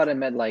does. I thought it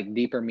meant like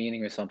deeper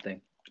meaning or something.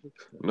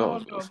 No,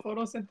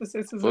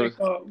 photosynthesis is like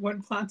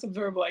when plants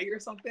absorb light or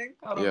something.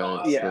 I don't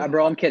know. Yeah,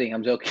 bro, I'm kidding.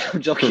 I'm joking.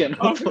 Okay.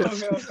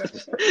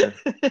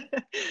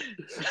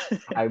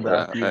 I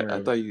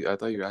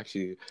thought you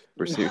actually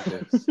were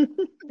serious.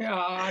 Yeah,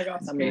 I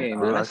got scared. I mean,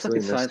 Bro, I suck actually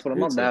at science, but I'm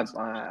not missed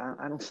that.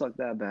 I don't suck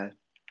that bad.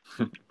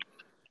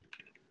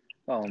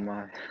 Oh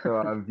my.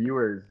 So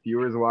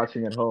viewers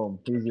watching at home,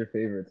 who's your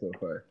favorite so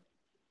far?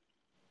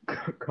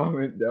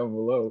 Comment down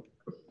below.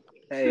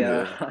 Hey,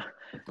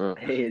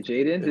 hey,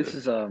 Jaden, this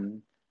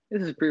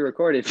is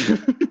pre-recorded.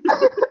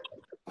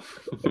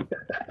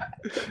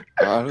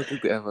 I don't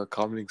think they have a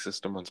commenting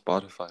system on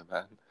Spotify,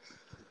 man.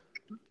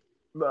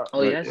 No,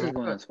 Oh yeah, this is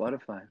going on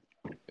Spotify.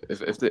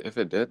 If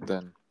it did,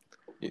 then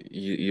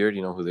you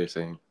already know who they're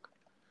saying.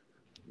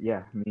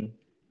 yeah, me.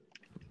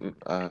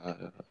 Yeah.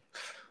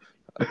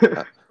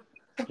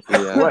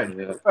 What?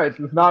 Yeah. What?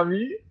 It's not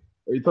me?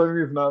 Are you telling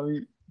me it's not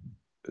me?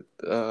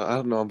 I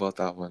don't know about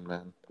that one,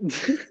 man.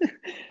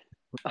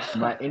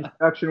 My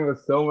introduction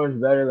was so much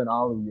better than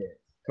all of yours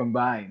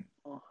combined.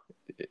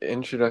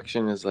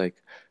 Introduction is like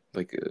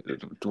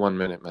 1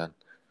 minute, man.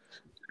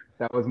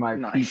 That was my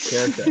Nice. peak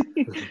character.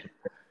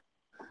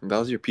 That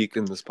was your peak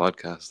in this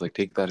podcast. Like,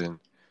 take that in.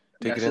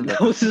 Take Yeah, it in. so That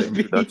that was the his peak.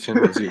 introduction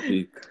was your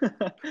peak.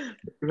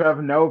 You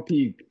have no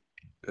peak.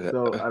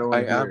 So I don't want to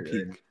I hear am it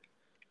peak. right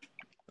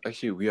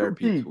Actually, we are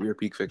peak. We are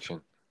peak fiction.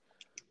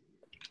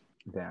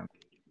 Damn.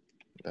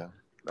 Yeah.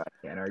 I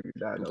can't argue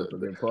that. That was a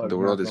good plug. The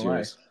I'm world not is gonna lie.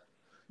 yours.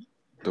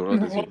 The The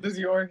world is world yours. is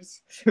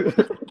yours.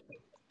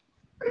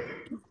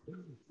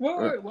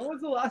 Wait, when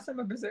was the last time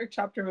a Berserk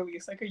chapter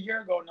released? Like a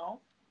year ago, no?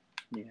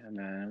 Yeah,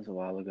 man, it was a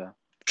while ago.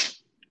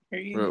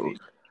 Crazy. Bro,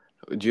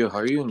 Gio, how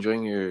are you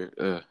enjoying your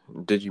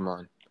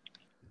Digimon?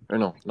 Or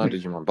no, not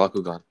Digimon,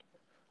 Bakugan.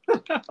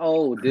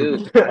 Oh,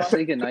 dude, I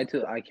say goodnight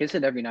to. I kiss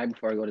it every night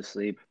before I go to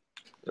sleep.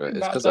 Right?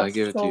 It's because I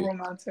give it so to you.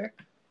 romantic.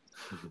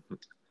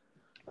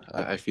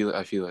 I feel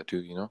it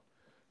too. You know.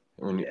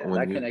 When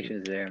That you, connection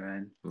is there,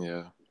 man.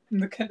 Yeah.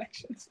 The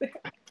connections there.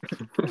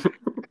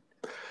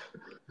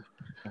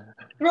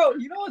 Bro,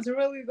 you know what's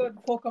really good?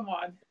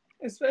 Pokemon.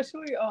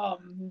 Especially,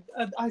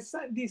 I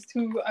sent these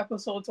 2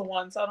 episodes at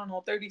once. I don't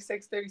know,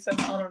 36, 37,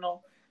 I don't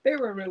know. They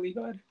were really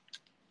good.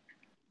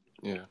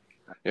 Yeah.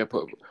 Yeah.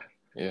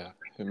 Yeah.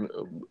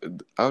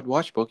 I would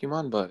watch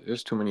Pokemon, but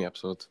there's too many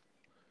episodes.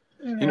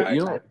 Yeah,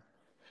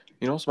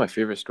 You know what's my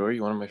favorite story?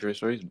 One of my favorite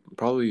stories,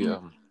 probably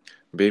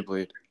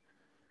Beyblade.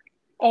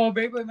 Oh,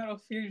 Beyblade Metal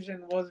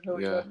Fusion was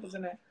really Yeah. good,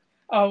 wasn't it?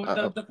 Oh,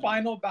 Uh, the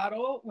final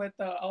battle with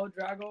El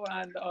Drago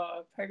and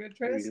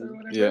Pegasus or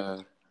whatever. yeah.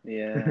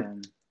 Yeah.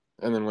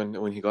 And then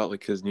when he got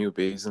like his new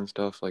base and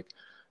stuff, like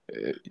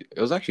it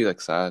was actually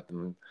like sad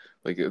and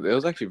like it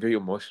was actually very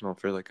emotional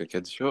for like a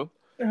kids show.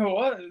 It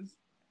was.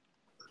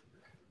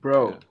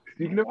 Bro, Yeah.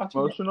 speaking of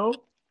Watching it.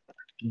 emotional,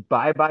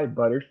 Bye Bye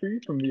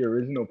Butterfree from the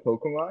original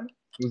Pokemon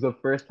was the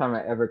first time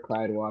I ever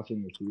cried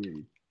watching the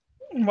series.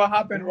 What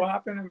happened? What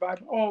happened in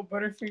Bible? Oh,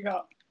 Butterfree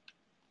got.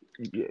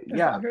 Yeah, Is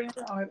yeah, that her name?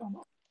 Oh, I don't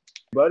know.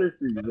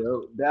 Butterfree,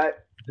 bro,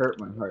 that hurt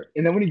my heart.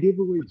 And then when he gave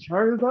away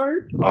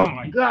Charizard, oh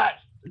my god!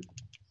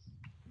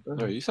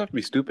 No, you just have to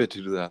be stupid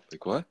to do that.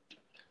 Like what?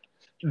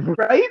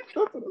 Right?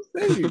 That's what I'm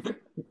saying.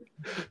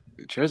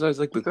 Charizard's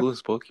like the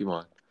coolest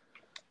Pokemon.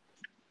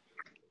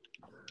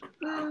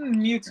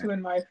 Mewtwo,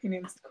 in my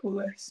opinion, is the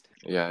coolest.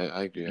 Yeah,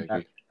 I agree. I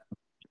agree.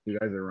 You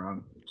guys are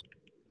wrong.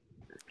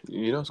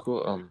 You know,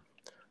 school.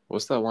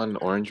 What's that one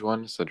orange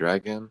one? It's a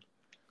dragon.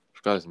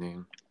 Forgot his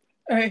name.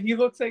 He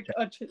looks like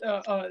a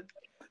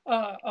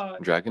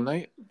Dragon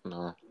Knight?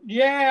 No.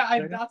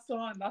 yeah, that's the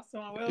one. That's the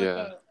one. With Yeah.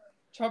 like a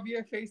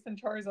chubbier face than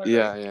Charizard.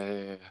 Yeah, right?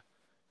 yeah.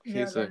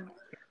 Yeah, He's like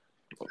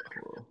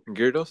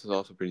Gyarados is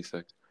also pretty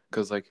sick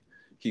because like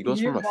he goes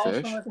he from a evolves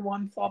fish. from like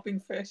one flopping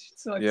fish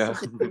to like Yeah.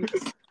 super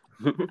boots.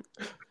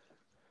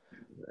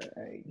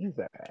 He's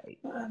alright.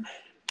 Man.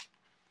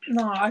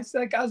 No, I said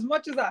like as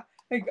much as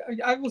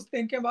I was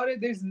thinking about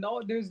it. There's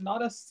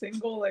not a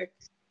single like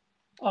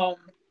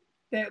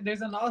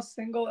there's not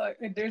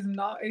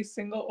a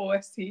single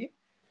OST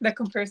that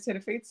compares to the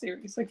Fate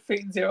series, like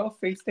Fate Zero,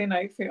 Fate Stay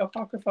Night, Fate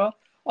Apocrypha,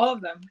 all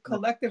of them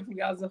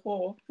collectively as a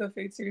whole. The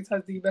Fate series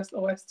has the best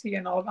OST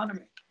in all of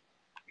anime.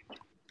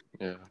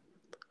 Yeah,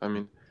 I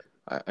mean,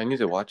 I need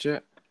to watch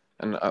it,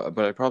 but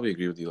I probably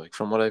agree with you. Like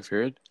from what I've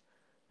heard,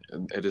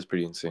 it is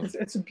pretty insane.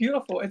 It's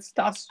beautiful.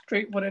 That's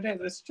straight what it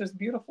is. It's just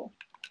beautiful.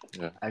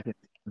 Yeah, I can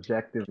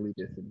objectively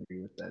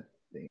disagree with that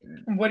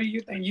statement. And what do you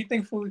think? You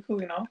think Fooly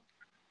Cooly, no?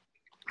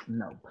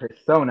 No,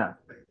 Persona,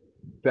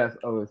 best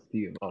OST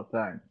of all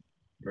time,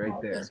 right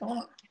there.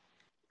 Persona.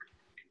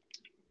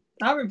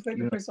 I haven't played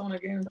the Persona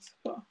games,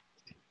 but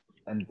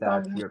And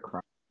that's your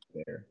crime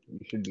there. You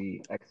should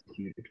be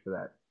executed for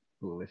that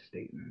foolish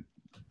statement.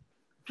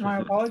 my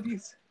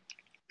apologies.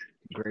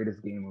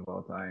 Greatest game of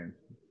all time.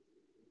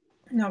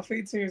 No,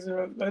 Fate series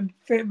are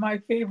my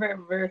favorite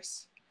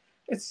verse.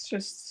 It's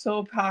just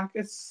so packed.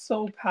 It's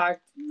so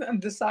packed.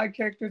 And the side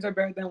characters are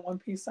better than One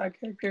Piece side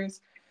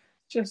characters.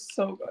 Just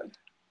so good.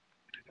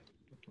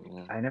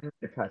 yeah. I never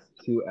made it past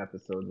 2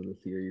 episodes of the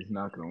series,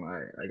 not gonna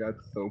lie. I got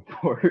so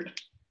bored.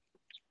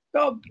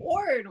 Got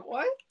bored.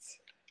 What?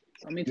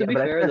 I mean, Yeah, to be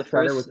but I fair, think I the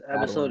started first with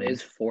episode Battleline.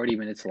 is 40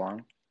 minutes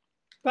long.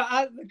 But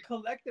as the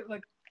collective,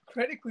 like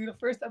critically, the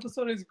first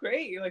episode is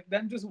great. Like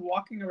them just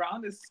walking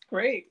around is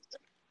great.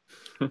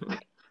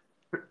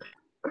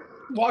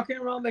 Walking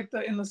around like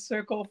in the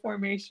circle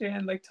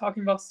formation, like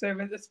talking about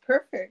servants, it's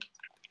perfect.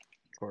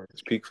 Of course.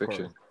 It's peak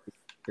fiction.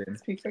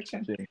 It's peak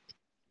fiction.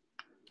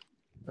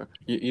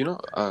 You know,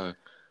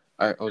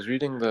 I was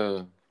reading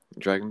the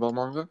Dragon Ball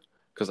manga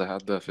because I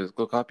had the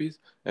physical copies,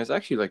 and it's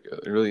actually like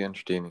really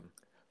entertaining.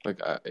 Like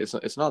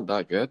it's not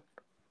that good,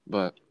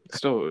 but it's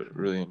still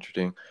really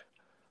entertaining.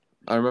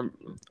 I want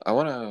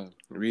to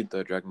read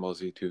the Dragon Ball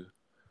Z too.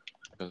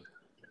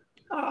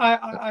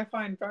 I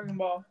find Dragon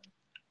Ball.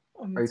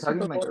 Are you talking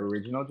like boring.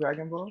 original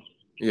Dragon Ball?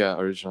 Yeah,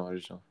 original.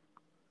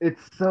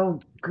 It's so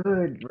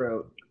good,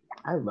 bro.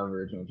 I love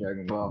original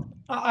Dragon Ball.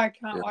 I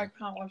can't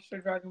watch the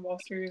Dragon Ball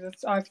series.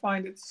 I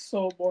find it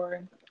so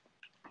boring.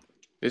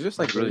 It's just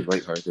like really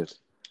lighthearted.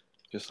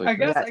 Just like I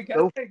guess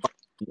So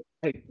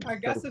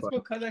it's fun.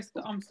 because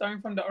I'm starting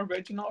from the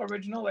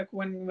original, like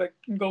when like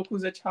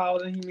Goku's a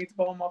child and he meets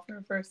Bulma for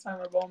the first time,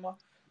 or Bulma,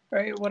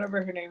 right?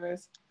 Whatever her name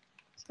is.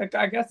 Like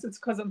I guess it's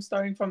because I'm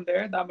starting from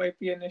there. That might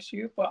be an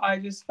issue, but I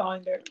just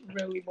find it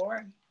really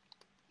boring.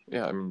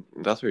 yeah, I mean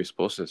that's where you're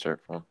supposed to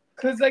start from.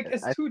 Cause like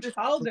it's too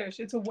childish.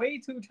 It's way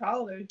too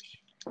childish.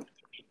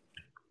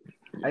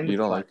 You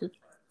don't like it?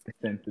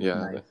 Yeah.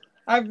 Nice.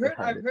 I've heard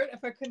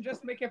if I can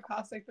just make it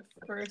past like the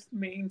first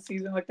main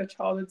season, like the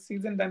childhood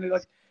season, then it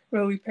like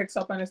really picks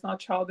up and it's not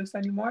childish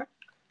anymore.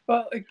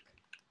 But like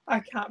I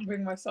can't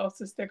bring myself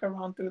to stick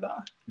around through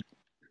that.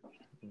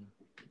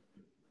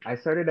 I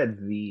started at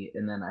Z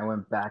and then I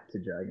went back to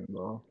Dragon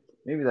Ball.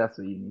 Maybe that's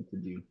what you need to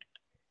do.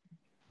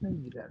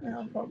 Maybe that's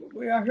Yeah,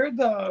 probably. I heard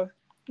the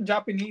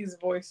Japanese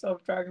voice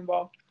of Dragon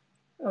Ball,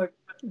 like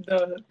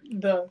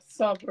the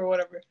sub or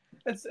whatever.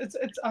 It's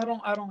I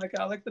don't like it.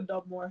 I like the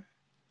dub more.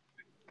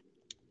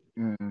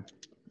 Mm.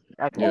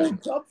 Yeah.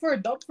 Dub for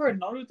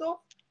Naruto,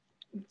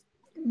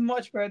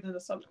 much better than the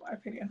sub in my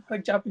opinion.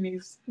 Like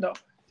Japanese dub,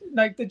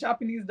 like the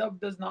Japanese dub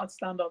does not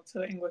stand up to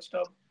the English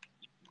dub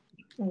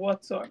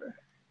whatsoever,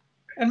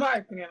 in my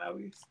opinion at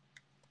least.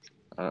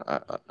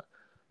 I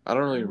don't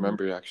really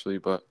remember actually,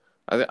 but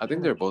I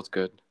think they're both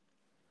good.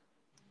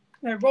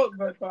 They're both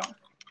good, but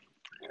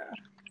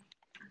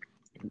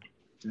yeah.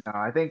 No,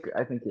 I think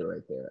you're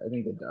right there. I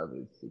think the dub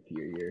is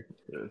superior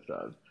to the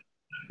sub.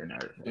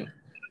 Yeah.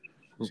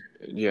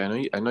 Yeah,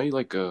 I know you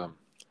like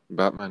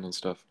Batman and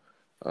stuff.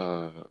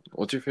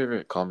 What's your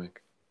favorite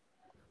comic?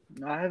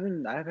 No, I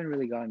haven't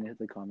really gotten into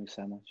the comics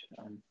that much.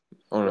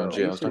 Oh no, Bro, I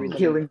Jay, I used was to the read talking them. about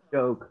you. Killing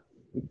Joke.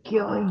 The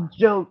Killing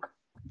Joke.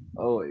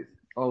 Always,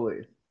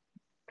 always.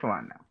 Come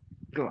on now.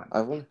 Come on.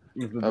 I've only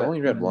It was the I've best, only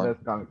one read of the one.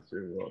 best comic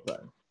strips of all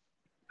time.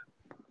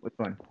 Which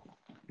one?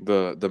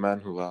 The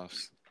Man Who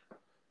Laughs.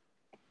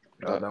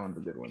 Oh, That that one's a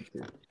good one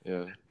too.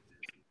 yeah.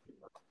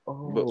 But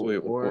Oh,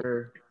 wait, what?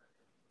 or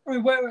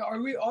Wait,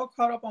 are we all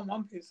caught up on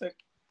One Piece? Like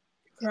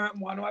current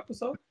Wano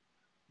episode?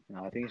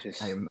 No, I think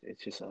I am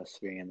it's just us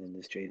three and then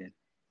this Jaden.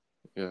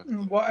 Yeah.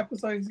 What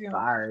episode is he on?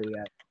 sorry.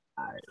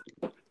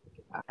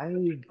 I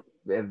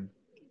have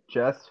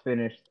just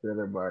finished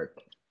Thriller Bark.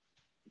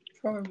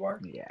 Troy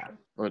Bark. Yeah,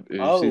 What did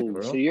you see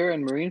Oh, so Zoro? you're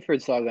in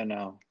Marineford Saga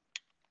now.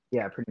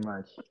 yeah, pretty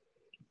much.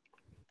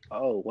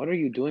 Oh, what are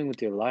you doing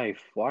with your life?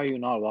 Why are you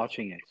not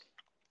watching it?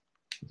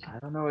 I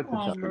don't know what to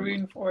Oh, tell you.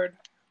 Marineford.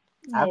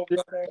 Oh, After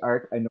brother. this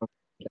arc, I know what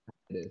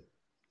it is.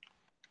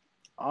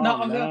 Oh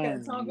No, okay,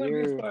 it's man, not going to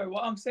be a you're spoiler.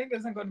 What I'm saying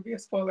isn't going to be a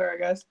spoiler, I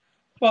guess.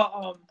 But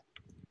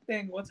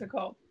what's it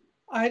called?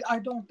 I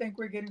don't think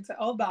we're getting to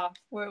Elbaf.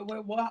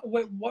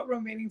 What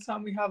remaining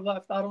time we have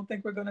left, I don't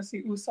think we're gonna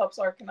see Usopp's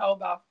arc in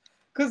Elbaf.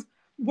 Cause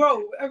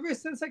bro, ever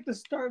since like the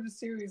start of the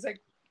series,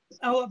 like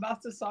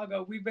Alabasta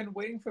Saga, we've been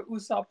waiting for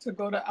Usopp to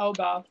go to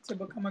Elbaf to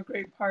become a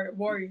great pirate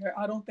warrior.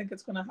 I don't think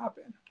it's gonna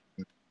happen.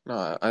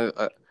 No,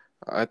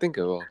 I think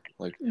it will.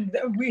 Like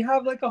We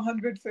have like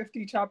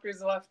 150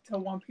 chapters left till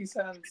One Piece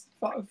ends.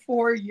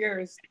 4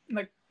 years,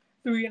 like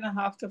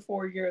 3.5 to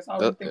 4 years. I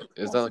don't that think it's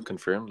is that like possible.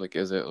 confirmed? Like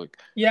is it like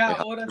Yeah, it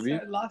has Oda to be?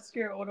 said last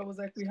year. Oda was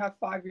like, "We have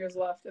 5 years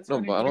left." It's No,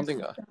 been a but year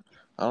since then.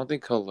 I don't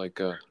think he'll like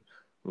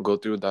go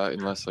through that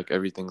unless like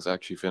everything's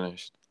actually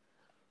finished.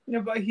 Yeah,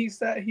 but he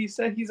said he's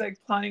like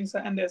planning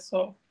to end it.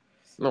 So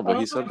No, I but he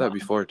don't said know. that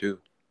before too.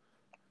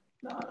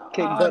 No,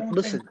 okay, I but don't think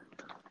listen,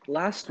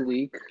 last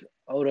week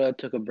Oda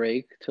took a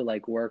break to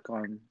like work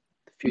on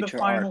the future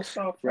final arcs,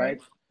 stuff,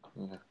 right?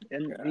 right? Yeah.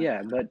 And Yeah.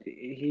 yeah, but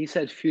he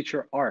said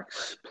future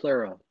arcs,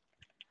 plural.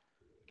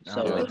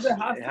 So Yeah. Because it it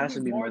has has to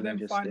to be be more more than than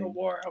just Final thing.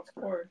 War, of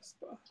course.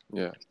 But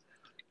Yeah.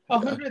 a Yeah.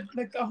 hundred,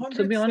 like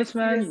To be honest, 160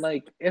 man, is.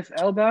 like if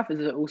Elbaf is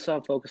an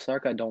Usopp focused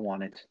arc, I don't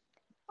want it.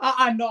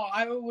 I know.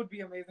 It would be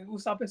amazing.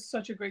 Usopp is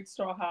such a great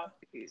straw hat.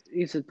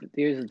 Here's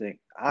the thing.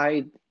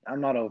 I'm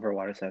not over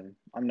Water 7.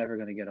 I'm never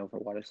gonna get over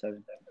Water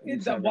 7.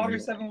 It's That never Water gonna.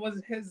 7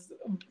 was his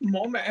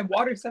moment, and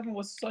Water 7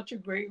 was such a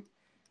great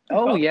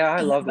Oh development. yeah,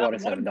 I loved That Water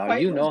 7, one dog.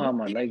 fight You with know how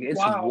much Luffy. like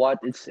Wow.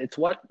 it's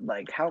what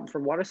like how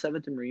from Water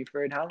 7 to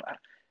Marineford, how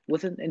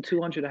within in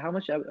 200 how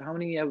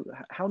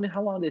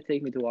long did it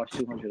take me to watch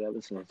 200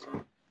 episodes?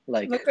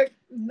 Like Like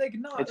no, it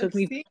like took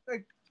me seeing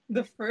like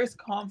the first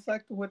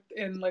conflict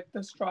within like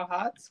the Straw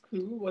Hats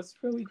crew was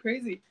really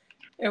crazy.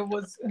 It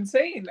was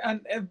insane, and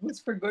it was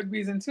for good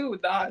reason too.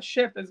 That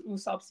ship is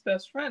Usopp's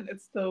best friend.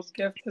 It's the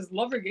gift his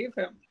lover gave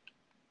him.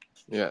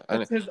 Yeah.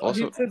 And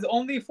also It's his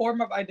only form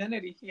of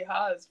identity he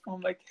has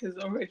from like his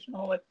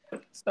original like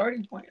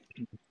starting point.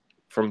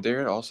 from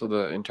there, also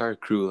the entire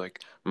crew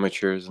like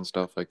matures and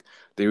stuff. Like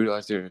they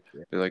realize they're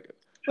like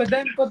But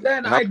then it I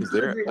do happens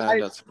there, agree.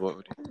 and that's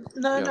what.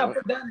 Yeah. No. What?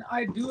 But then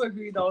I do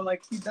agree though.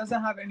 Like he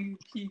doesn't have any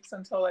peaks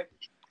until like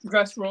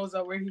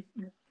Dressrosa, where he.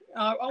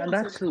 I and won't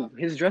say that's too.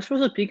 His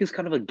Dressrosa peak is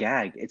kind of a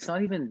gag. It's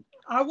not even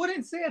I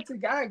wouldn't say it's a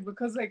gag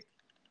because like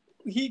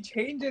he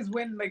changes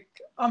when like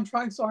I'm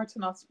trying so hard to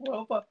not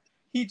spoil, but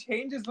he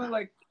changes when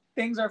like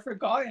things are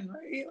forgotten,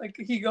 right? Like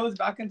he goes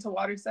back into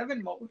Water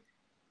 7 mode.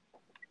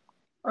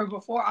 Or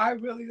before, I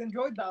really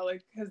enjoyed that.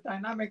 Like his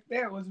dynamic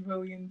there was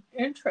really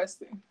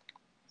interesting.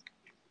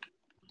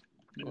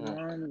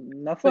 Yeah.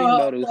 nothing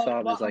about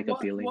Usopp is like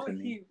appealing to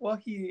me. What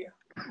he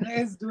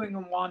is doing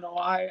in Wano,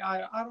 I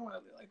don't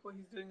really like what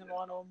he's doing in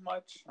Wano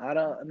much. I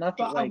don't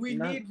nothing But like we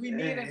not. need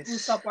an It's,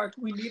 Usopp arc.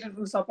 We need an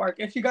Usopp arc.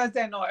 If you guys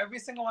didn't know, every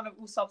single one of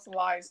Usopp's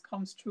lies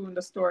comes true in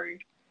the story.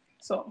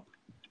 So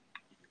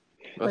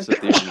That's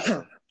like, the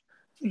theory.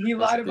 he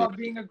That's lied the about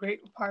theory. being a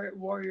great pirate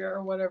warrior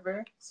or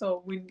whatever.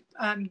 So we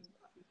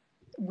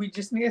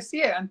just need to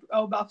see it. And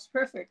Elbaf's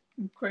perfect.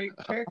 Great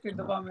character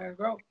development and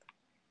growth.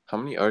 How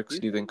many arcs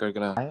do you think are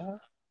gonna?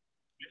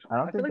 I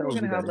don't I feel think like that we're would be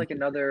gonna have that like interesting.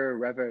 another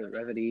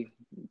Revity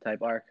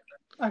type arc.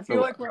 I feel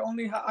No, like we're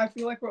only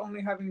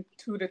having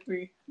 2 to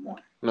 3 more.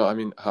 no. I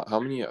mean, how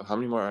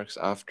many more arcs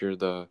after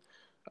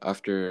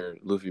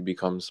Luffy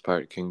becomes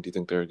Pirate King do you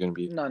think there are gonna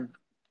be? None.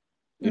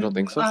 You don't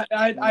think so?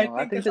 I No, I think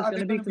think it's there's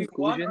either gonna be a going to be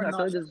one conclusion. or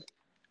none.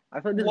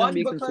 I feel like there's gonna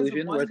be a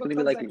conclusion where One it's gonna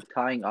be because like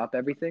tying up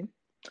everything,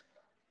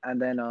 and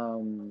then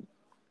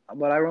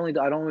but I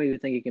don't really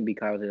think it can be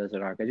Kaido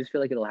Desert arc. I just feel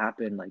like it'll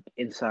happen like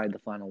inside the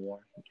final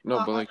war.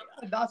 No, but like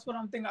that's what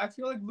I'm thinking. I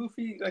feel like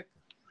Luffy, like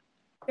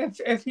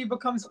if he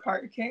becomes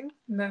Pirate King,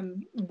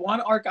 then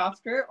one arc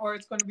after, or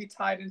it's going to be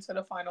tied into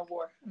the final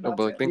war, and no, but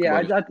that's like it. think Yeah,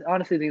 about it. I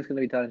honestly think it's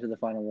gonna be tied into the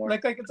final war.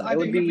 Like it's It either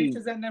would he be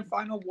reaches it and then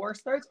final war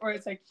starts, or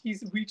it's like he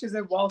reaches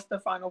it whilst the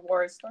final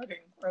war is starting,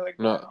 or like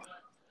going No, on.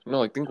 No,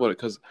 like think about it,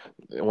 because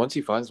once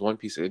he finds One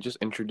Piece, it just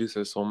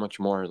introduces so much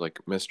more like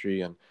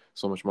mystery and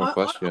so much more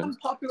questions.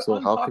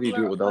 So how could he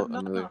do it without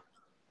another?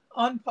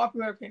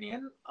 Unpopular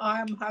opinion.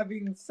 I'm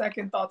having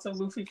second thoughts of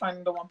Luffy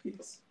finding the One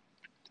Piece.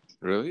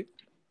 Really?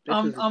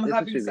 I'm This having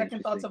should be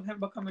second thoughts interesting. of him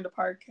becoming the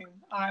Pirate King.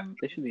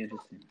 This should be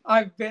interesting.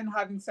 I've been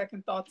having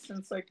second thoughts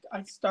since like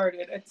I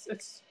started.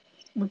 It's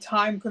with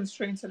time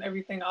constraints and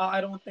everything.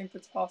 I don't think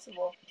it's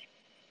possible.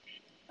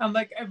 And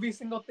like every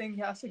single thing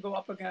he has to go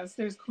up against,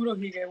 there's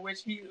Kurohige, which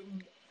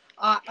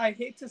I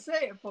hate to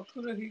say it, but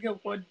Kurohige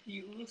would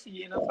beat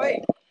Luffy in a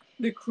fight.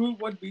 The crew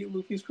would beat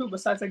Luffy's crew,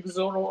 besides like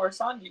Zoro or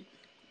Sanji.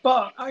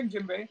 But I'm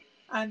Jinbei,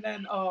 and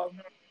then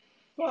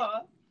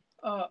but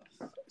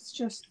it's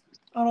just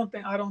I don't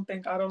think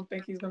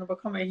he's gonna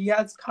become it. He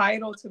has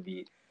Kaido to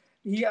beat.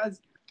 He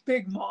has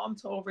Big Mom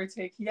to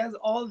overtake. He has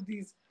all of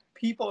these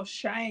people,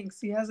 Shanks.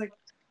 He has like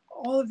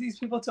all of these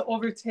people to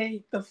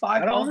overtake the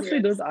five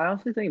elders. I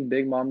honestly think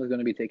Big Mom is going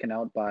to be taken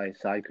out by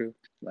Side Crew.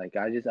 Like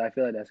I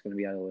feel like that's going to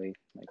be out of the way.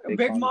 Like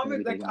Big Mom Mom is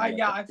is going to be like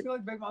taken out by I Side Crew. feel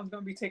like Big Mom's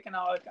gonna be taken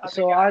out. Like,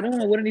 So I don't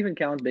know. I wouldn't even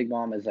count Big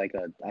Mom as like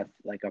a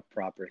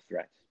proper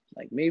threat.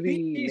 Like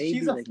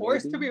she's a like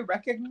force to maybe. be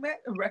reckoned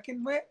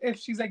with if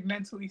she's like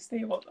mentally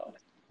stable though.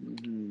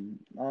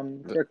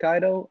 For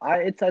Kaido,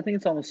 I think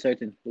it's almost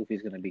certain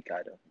Luffy's gonna be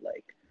Kaido.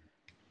 Like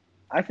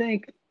I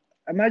think,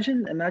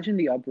 imagine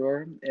the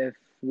uproar if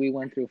we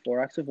went through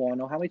 4 acts of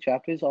Wano. How many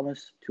chapters?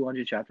 Almost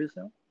 200 chapters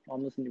now.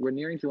 Almost we're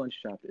nearing 200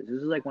 chapters.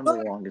 This is like one of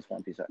the longest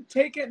One Piece arcs.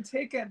 Taken.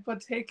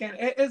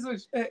 It is a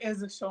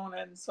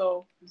shonen,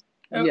 so.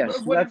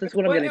 Yes, that's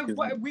what I'm getting to.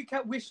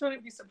 We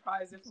shouldn't be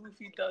surprised if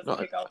Luffy does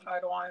take out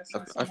Kaido. Honestly,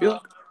 I feel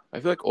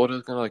like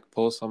Oda's gonna like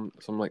pull some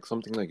like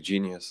something like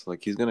genius.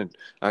 Like he's gonna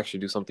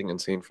actually do something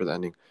insane for the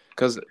ending.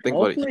 Because think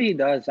about it. Hopefully he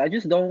does. I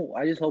just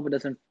hope it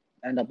doesn't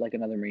end up like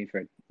another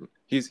Marineford.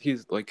 He's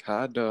like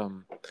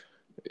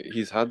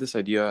he's had this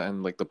idea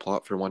and like the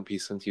plot for One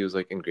Piece since he was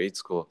like in grade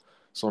school.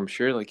 So I'm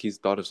sure like he's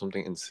thought of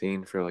something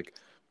insane for like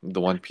the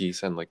One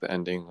Piece and like the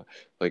ending.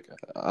 Like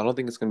I don't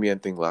think it's gonna be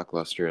anything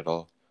lackluster at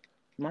all.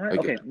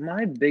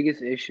 My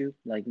biggest issue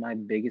with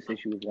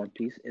One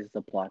Piece is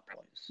the plot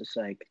points. It's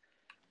like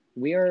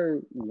we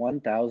are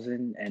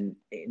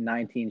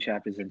 1,019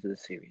 chapters into the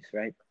series,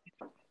 right?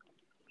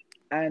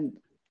 And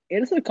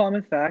it is a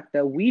common fact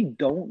that we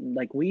don't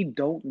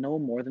know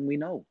more than we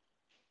know.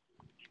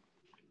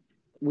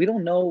 We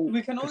don't know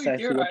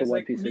precisely what the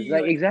One Piece is.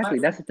 Like exactly,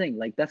 that's the thing.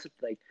 Like that's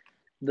like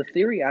the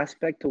theory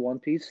aspect to One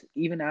Piece.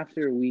 Even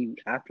after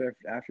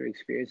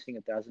experiencing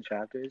 1,000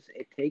 chapters,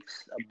 it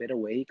takes a bit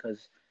away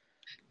because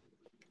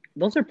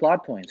those are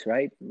plot points,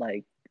 right?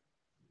 Like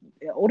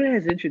Oda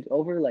has introduced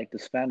over like the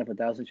span of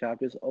 1,000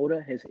 chapters.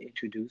 Oda has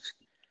introduced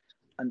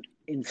an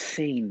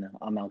insane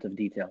amount of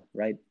detail,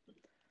 right?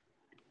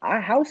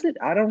 How is it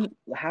going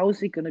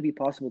to be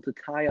possible to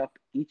tie up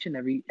each and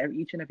every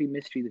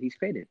mystery that he's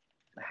created?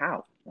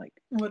 How? Like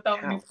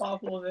without any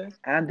plot holes.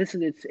 And this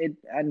is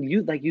and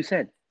you like you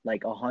said,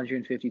 like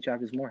 150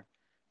 chapters more.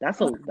 That's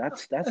not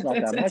that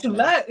much.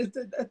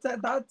 It's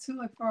that too,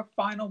 like for a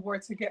final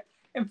word to get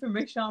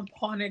information on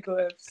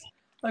poneglyphs,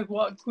 like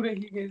what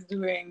Kurehige is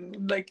doing,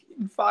 like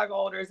in 5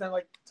 elders and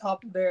like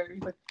top there.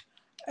 Like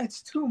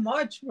it's too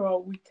much, bro.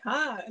 We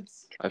can't.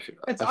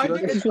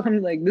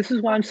 This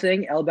is why I'm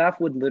saying Elbaf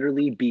would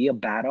literally be a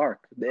bad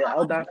arc. That's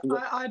what I'm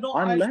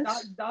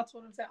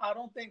saying. I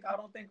don't think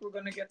we're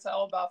gonna get to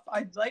Elbaf.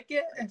 I'd like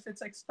it if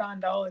it's like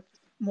spanned out like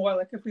more,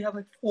 like if we have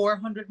like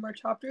 400 more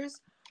chapters.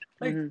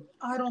 Like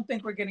I don't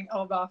think we're getting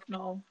Elbaf.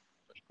 No.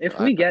 If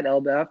we get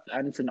Elbaf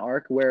and it's an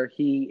arc where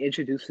he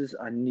introduces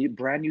a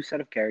brand new set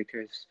of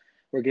characters,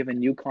 we're given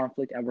new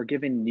conflict and we're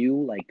given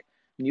new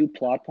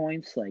plot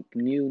points, like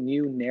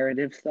new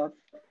narrative stuff,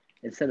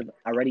 instead of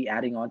already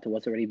adding on to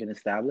what's already been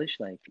established.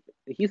 Like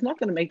he's not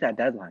going to make that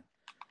deadline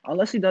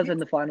unless he does in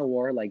the final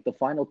war, like the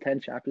final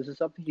 10 chapters or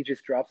something. He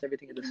just drops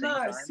everything at the same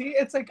time. See,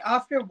 it's like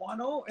after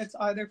Wano, it's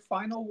either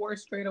final war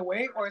straight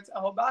away or it's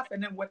Elbaf,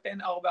 and then within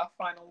Elbaf,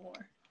 final war.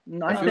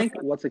 No, I think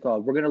what's it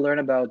called? We're gonna learn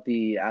about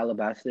the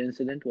Alabasta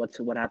incident. What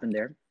happened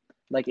there?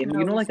 Like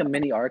like a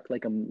mini arc,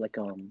 like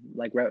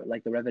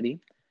the Reverie.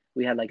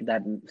 We had like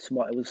that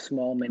small. It was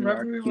small mini arc.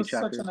 Reverie was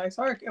such a nice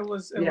arc. It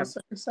was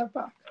such a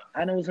setback.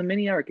 And it was a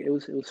mini arc. It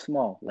was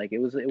small. Like it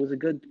was a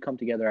good come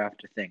together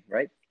after thing,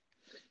 right?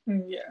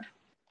 Yeah.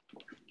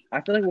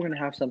 I feel like we're gonna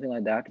have something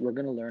like that. We're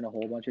gonna learn a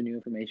whole bunch of new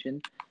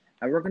information,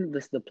 and we're gonna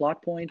the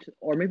plot point,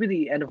 or maybe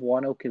the end of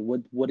Wano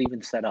would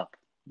even set up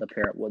the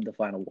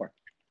final war.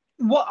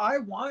 What I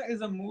want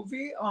is a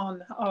movie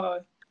on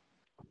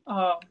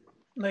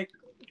like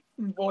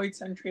Void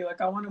Century.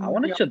 Like I want a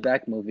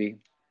Shebeck movie.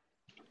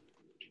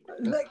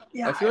 Like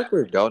I feel like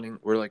we're doubting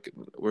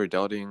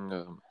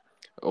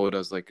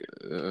Oda's like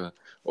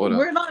Oda.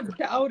 We're not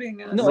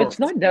doubting. No, it's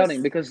not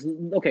doubting because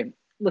okay,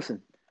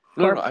 listen.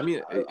 No, I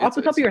mean off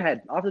the top of your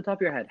head,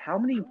 how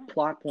many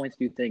plot points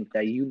do you think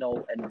that you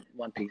know in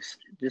One Piece,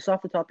 just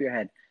off the top of your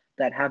head,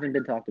 that haven't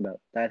been talked about,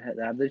 that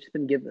have just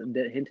been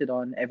hinted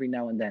on every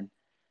now and then,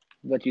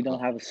 but you don't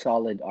have a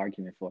solid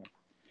argument for?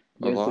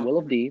 There's the Will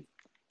of D,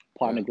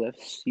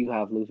 poneglyphs. You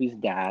have Luffy's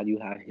dad. You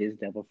have his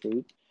devil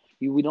fruit.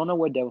 We don't know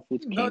where devil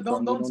fruits came No, from.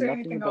 We don't know say nothing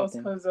anything about else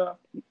them. because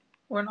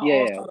we're not Yeah,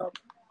 all yeah. caught up.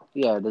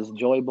 Yeah, there's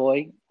Joy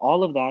Boy.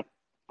 All of that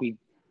we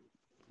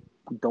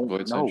don't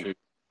Void know. Century.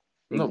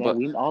 No,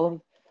 Exactly. but All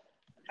of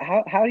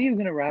how are you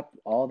gonna wrap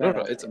all no, that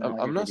no. up It's in I'm not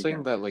 150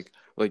 saying that characters?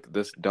 like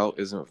this doubt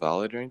isn't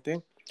valid or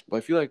anything, but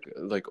I feel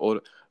like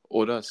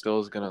Oda still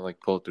is gonna like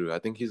pull through. I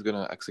think he's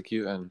gonna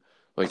execute, and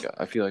like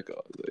I feel like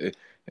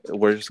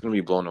we're just gonna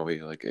be blown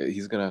away. Like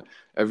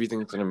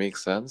everything's gonna make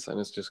sense, and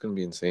it's just gonna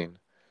be insane.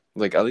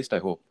 Like at least I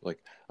hope.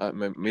 Like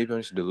maybe I'm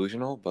just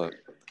delusional, but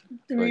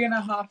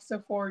 3.5 to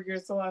 4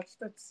 years left.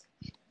 It's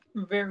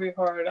very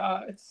hard.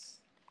 It's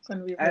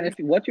gonna be And very. if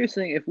what you're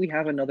saying, if we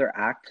have another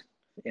act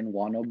in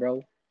Wano,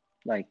 bro,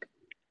 like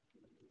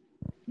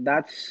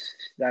that's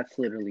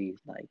literally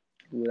like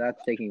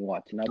that's taking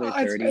what another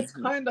It's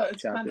 30 kind of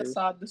chapters.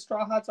 sad. The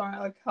Straw Hats aren't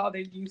like how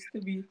they used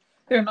to be.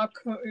 They're not.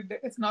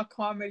 It's not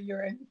comedy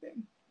or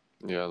anything.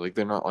 yeah, like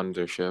they're not on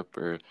their ship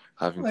or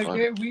having Like fun.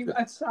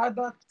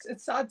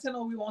 it's sad to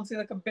know we won't see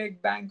like a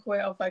big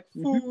banquet of like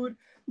food,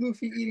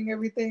 Luffy eating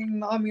everything,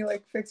 Nami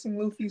like fixing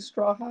Luffy's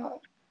straw hat.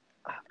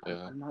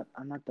 Yeah.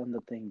 I'm not done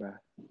the thing, bro.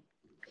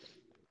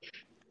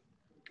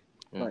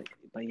 Yeah.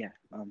 But yeah,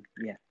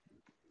 yeah.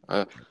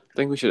 I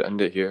think we should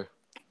end it here.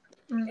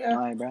 Yeah. All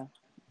right, bro.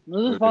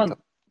 This is fun.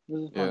 This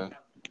is fun. Yeah,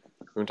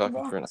 we've been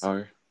talking for an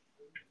hour.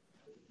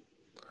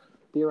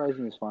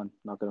 Theorizing is fun.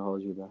 Not gonna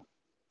hold you, bro.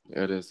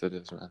 Yeah, it is,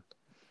 man.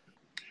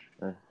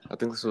 Yeah. I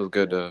think this was a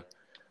good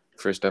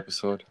first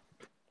episode.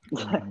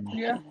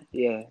 Yeah.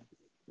 Yeah.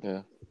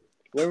 Yeah.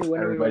 When are we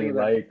Everybody running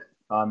back? like,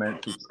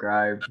 comment,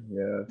 subscribe.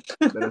 Yeah.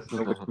 Let us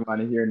know what you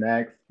want to hear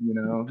next. You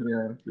know,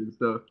 yeah, good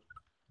stuff.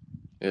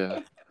 Yeah.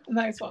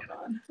 Nice one,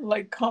 man.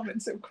 Like,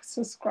 comment,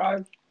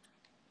 subscribe.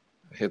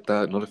 Hit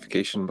that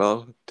notification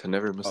bell to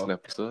never miss an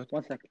episode.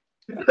 1 second.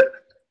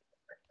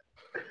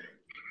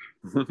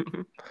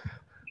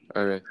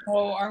 All right.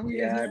 Oh, are we?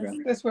 Yeah, is bro.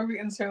 this where we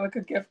insert like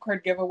a gift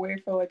card giveaway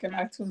for like an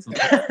iTunes?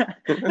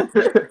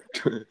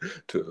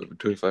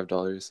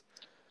 $25.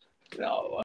 No.